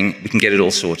this warning, we can get it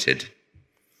all sorted."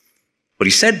 What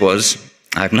he said was,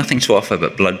 "I have nothing to offer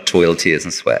but blood, toil, tears,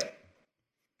 and sweat."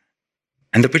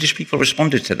 And the British people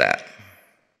responded to that.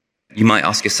 You might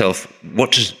ask yourself,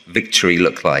 what does victory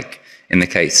look like in the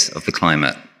case of the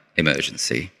climate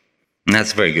emergency? And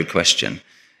that's a very good question.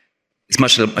 It's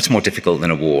much more difficult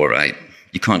than a war, right?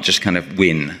 You can't just kind of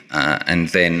win and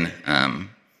then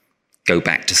go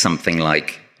back to something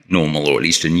like normal, or at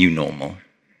least a new normal.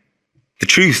 The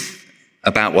truth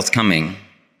about what's coming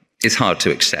is hard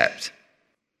to accept.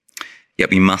 Yet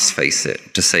we must face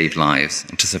it to save lives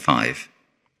and to survive.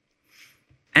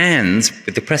 And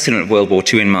with the precedent of World War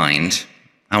II in mind,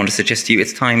 I want to suggest to you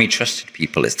it's time we trusted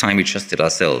people. It's time we trusted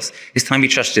ourselves. It's time we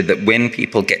trusted that when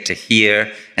people get to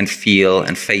hear and feel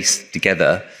and face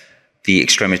together the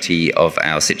extremity of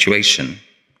our situation,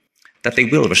 that they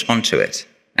will respond to it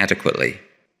adequately.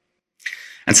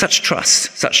 And such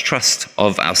trust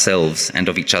of ourselves and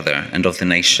of each other and of the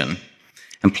nation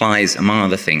implies, among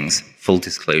other things, full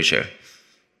disclosure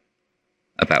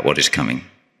about what is coming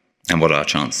and what our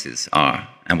chances are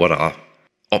and what our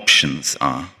options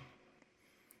are.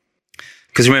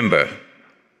 Because remember,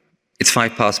 it's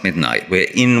 5 past midnight. We're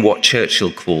in what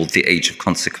Churchill called the age of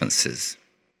consequences.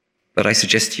 But I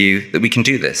suggest to you that we can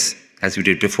do this, as we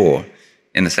did before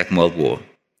in the Second World War.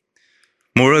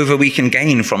 Moreover, we can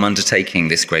gain from undertaking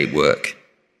this great work.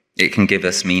 It can give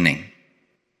us meaning.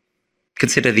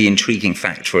 Consider the intriguing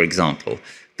fact, for example,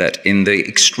 that in the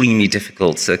extremely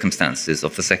difficult circumstances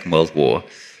of the Second World War,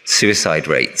 suicide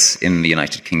rates in the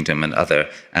United Kingdom and other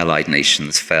allied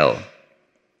nations fell.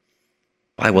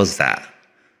 Why was that?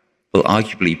 Well,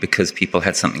 arguably because people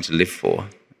had something to live for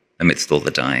amidst all the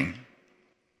dying.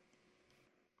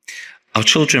 Our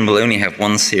children will only have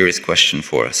one serious question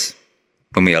for us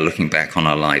when we are looking back on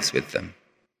our lives with them.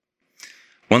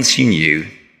 Once you knew,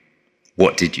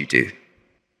 what did you do?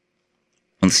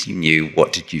 Once you knew,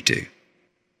 what did you do?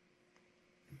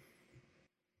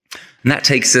 And that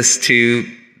takes us to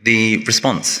the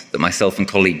response that myself and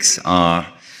colleagues are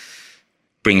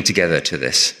bringing together to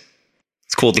this.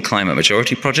 It's called the Climate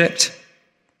Majority Project.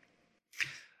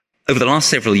 Over the last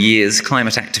several years,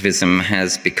 climate activism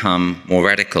has become more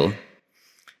radical,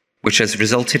 which has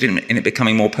resulted in it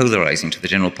becoming more polarizing to the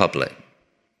general public.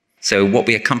 So what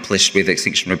we accomplished with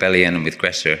Extinction Rebellion and with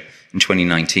Greta in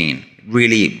 2019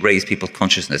 really raised people's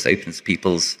consciousness, opens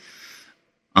people's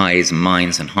eyes and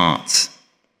minds and hearts.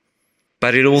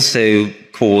 But it also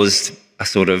caused a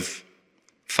sort of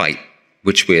fight,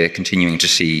 which we're continuing to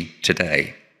see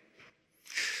today.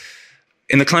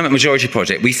 In the Climate Majority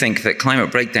Project, we think that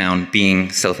climate breakdown being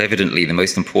self-evidently the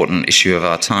most important issue of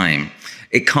our time,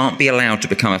 it can't be allowed to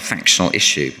become a factional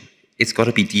issue. It's got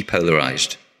to be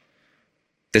depolarized.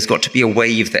 There's got to be a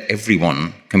wave that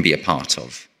everyone can be a part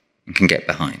of and can get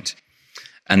behind.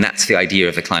 And that's the idea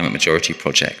of the Climate Majority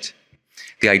Project.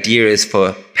 The idea is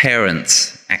for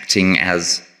parents acting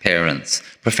as parents,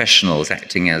 professionals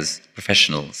acting as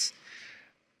professionals,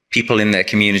 people in their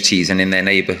communities and in their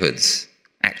neighborhoods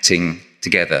acting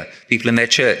together, people in their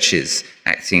churches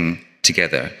acting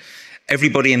together,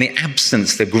 everybody in the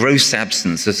absence, the gross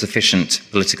absence of sufficient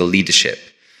political leadership,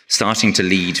 starting to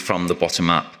lead from the bottom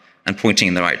up and pointing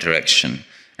in the right direction.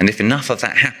 And if enough of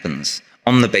that happens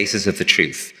on the basis of the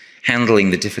truth, handling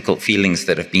the difficult feelings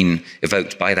that have been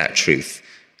evoked by that truth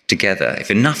together, if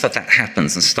enough of that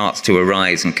happens and starts to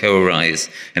arise and co-arise,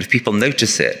 and if people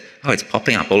notice it, oh, it's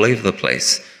popping up all over the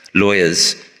place,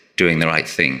 lawyers doing the right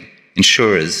thing,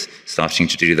 insurers starting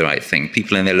to do the right thing,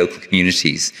 people in their local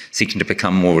communities seeking to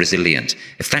become more resilient.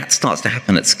 If that starts to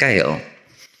happen at scale,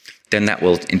 then that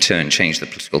will in turn change the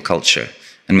political culture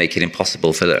and make it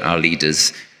impossible for our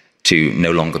leaders to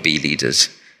no longer be leaders,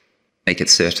 make it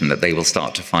certain that they will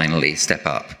start to finally step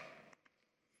up.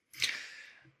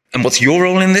 And what's your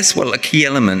role in this? Well, a key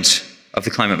element of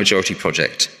the Climate Majority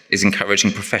Project is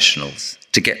encouraging professionals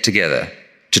to get together,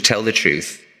 to tell the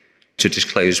truth, to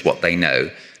disclose what they know,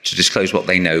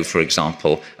 for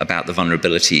example, about the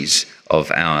vulnerabilities of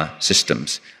our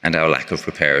systems and our lack of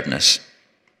preparedness,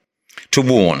 to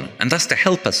warn, and thus to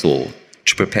help us all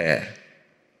to prepare,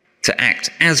 to act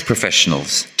as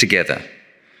professionals together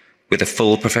with a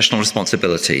full professional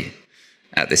responsibility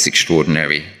at this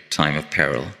extraordinary time of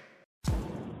peril.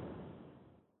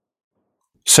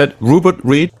 Said Rupert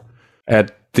Read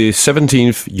at the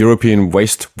 17th European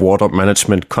Wastewater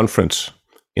Management Conference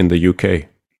in the UK.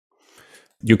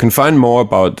 You can find more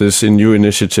about this new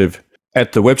initiative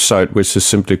at the website, which is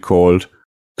simply called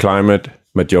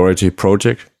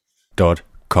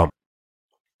climatemajorityproject.com.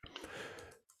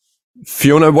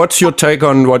 Fiona, what's your take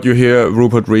on what you hear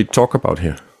Rupert Read talk about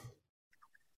here?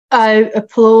 I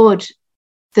applaud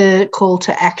the call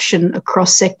to action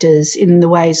across sectors in the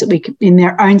ways that we can, in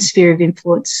their own sphere of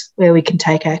influence, where we can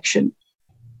take action.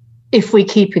 If we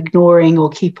keep ignoring or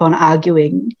keep on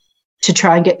arguing to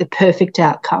try and get the perfect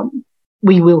outcome,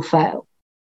 we will fail.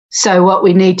 So what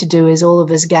we need to do is all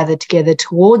of us gather together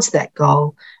towards that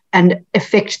goal and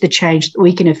effect the change that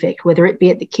we can effect, whether it be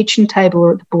at the kitchen table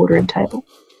or at the boardroom table.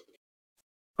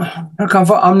 Look,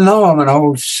 I'm an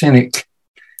old cynic,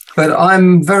 but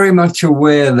I'm very much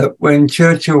aware that when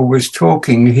Churchill was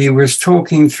talking, he was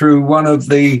talking through one of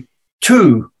the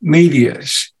two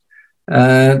medias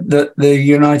that the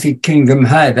United Kingdom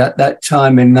had at that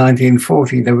time in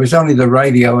 1940. There was only the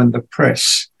radio and the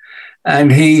press.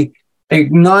 and he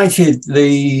ignited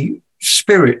the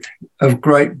spirit of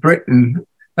Great Britain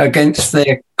against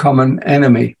their common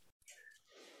enemy.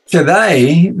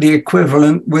 Today, the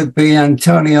equivalent would be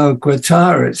Antonio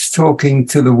Guterres talking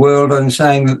to the world and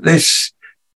saying that this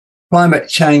climate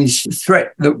change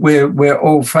threat that we're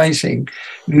all facing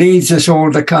needs us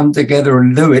all to come together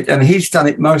and do it. And he's done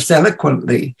it most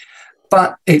eloquently,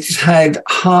 but it's had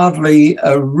hardly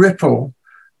a ripple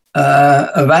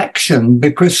of action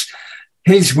because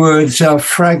his words are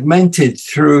fragmented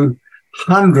through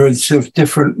hundreds of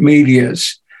different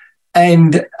medias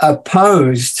and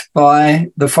opposed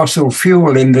by the fossil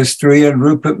fuel industry and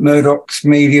Rupert Murdoch's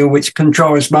media, which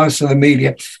controls most of the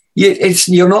media.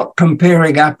 You're not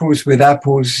comparing apples with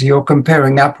apples. You're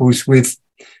comparing apples with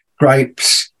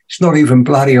grapes. It's not even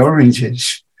bloody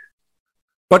oranges.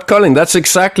 But Colin, that's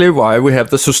exactly why we have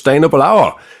the Sustainable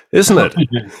Hour, isn't it?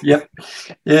 Yep.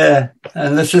 Yeah.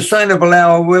 And the Sustainable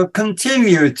Hour will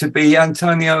continue to be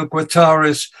Antonio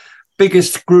Guterres'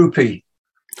 biggest groupie.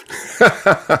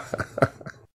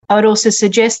 I would also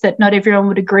suggest that not everyone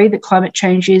would agree that climate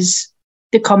change is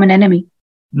the common enemy.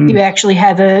 You actually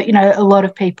have a lot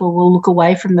of people will look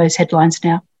away from those headlines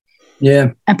now.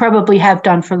 Yeah. And probably have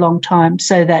done for a long time.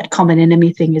 So that common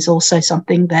enemy thing is also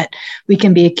something that we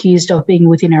can be accused of being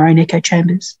within our own echo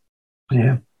chambers.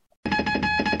 Yeah.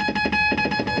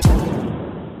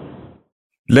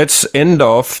 Let's end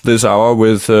off this hour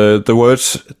with the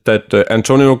words that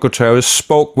Antonio Guterres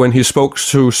spoke when he spoke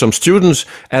to some students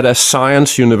at a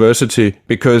science university,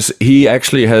 because he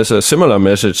actually has a similar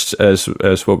message as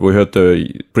what we heard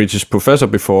the British professor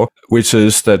before, which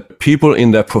is that people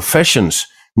in their professions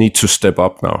need to step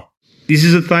up now. This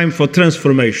is a time for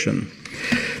transformation.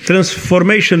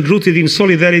 Transformation rooted in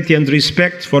solidarity and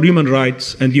respect for human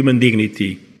rights and human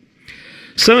dignity.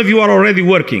 Some of you are already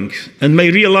working and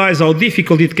may realize how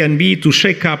difficult it can be to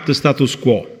shake up the status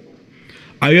quo.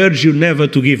 I urge you never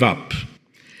to give up.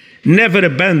 Never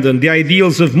abandon the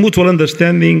ideals of mutual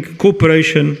understanding,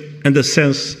 cooperation, and a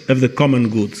sense of the common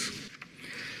good.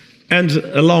 And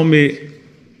allow me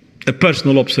a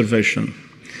personal observation.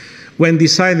 When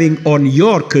deciding on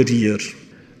your career,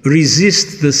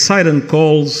 resist the siren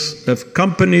calls of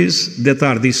companies that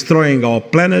are destroying our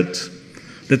planet,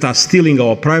 that are stealing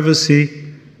our privacy,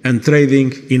 and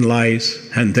trading in lies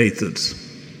and hatred.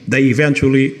 They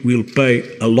eventually will pay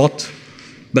a lot,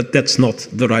 but that's not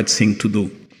the right thing to do.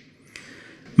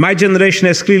 My generation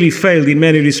has clearly failed in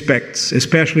many respects,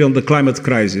 especially on the climate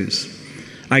crisis.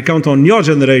 I count on your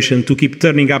generation to keep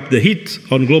turning up the heat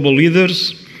on global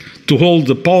leaders, to hold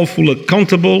the powerful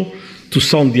accountable, to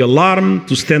sound the alarm,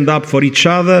 to stand up for each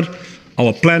other,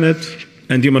 our planet,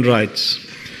 and human rights,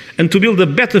 and to build a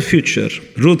better future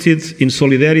rooted in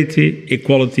solidarity,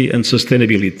 equality, and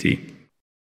sustainability.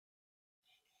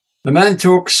 The man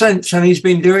talks sense, and he's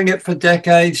been doing it for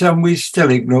decades, and we still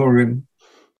ignore him.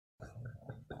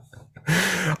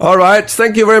 All right,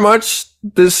 thank you very much.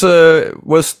 This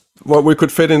was what we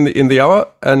could fit in the hour,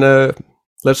 and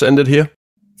let's end it here.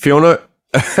 Fiona,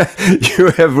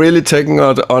 you have really taken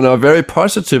us on a very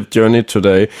positive journey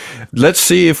today. Let's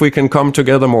see if we can come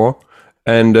together more.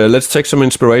 And let's take some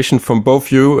inspiration from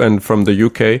both you and from the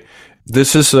UK.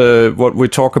 This is what we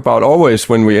talk about always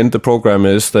when we end the program,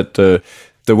 is that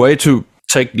the way to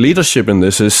take leadership in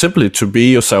this is simply to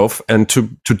be yourself and to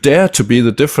dare to be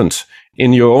the difference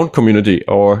in your own community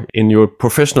or in your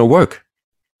professional work.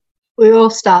 We all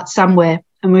start somewhere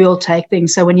and we all take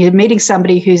things. So when you're meeting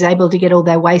somebody who's able to get all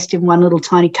their waste in one little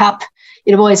tiny cup,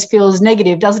 it always feels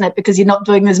negative, doesn't it? Because you're not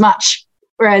doing as much.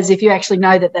 Whereas if you actually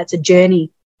know that that's a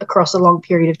journey across a long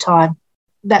period of time,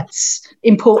 that's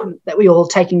important, that we're all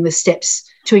taking the steps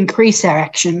to increase our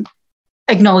action,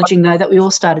 acknowledging, though, that we all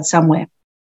started somewhere.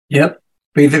 Yep,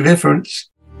 be the difference.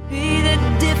 Be the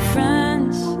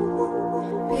difference.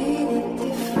 Be the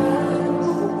difference.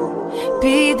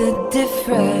 Be the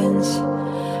difference.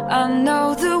 I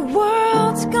know the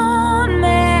world's gone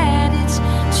mad, it's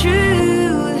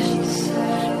true.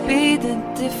 Be the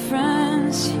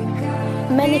difference.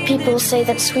 Many people say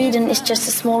that Sweden is just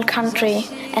a small country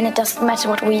and it doesn't matter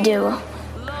what we do.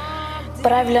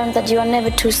 But I've learned that you are never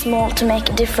too small to make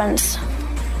a difference.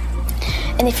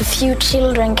 And if a few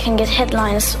children can get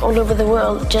headlines all over the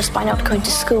world just by not going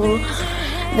to school,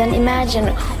 then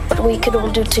imagine what we could all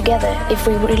do together if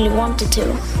we really wanted to.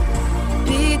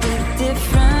 Be the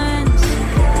difference.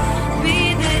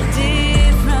 Be the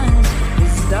difference.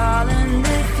 'Cause darling,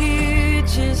 the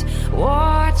future's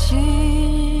watching.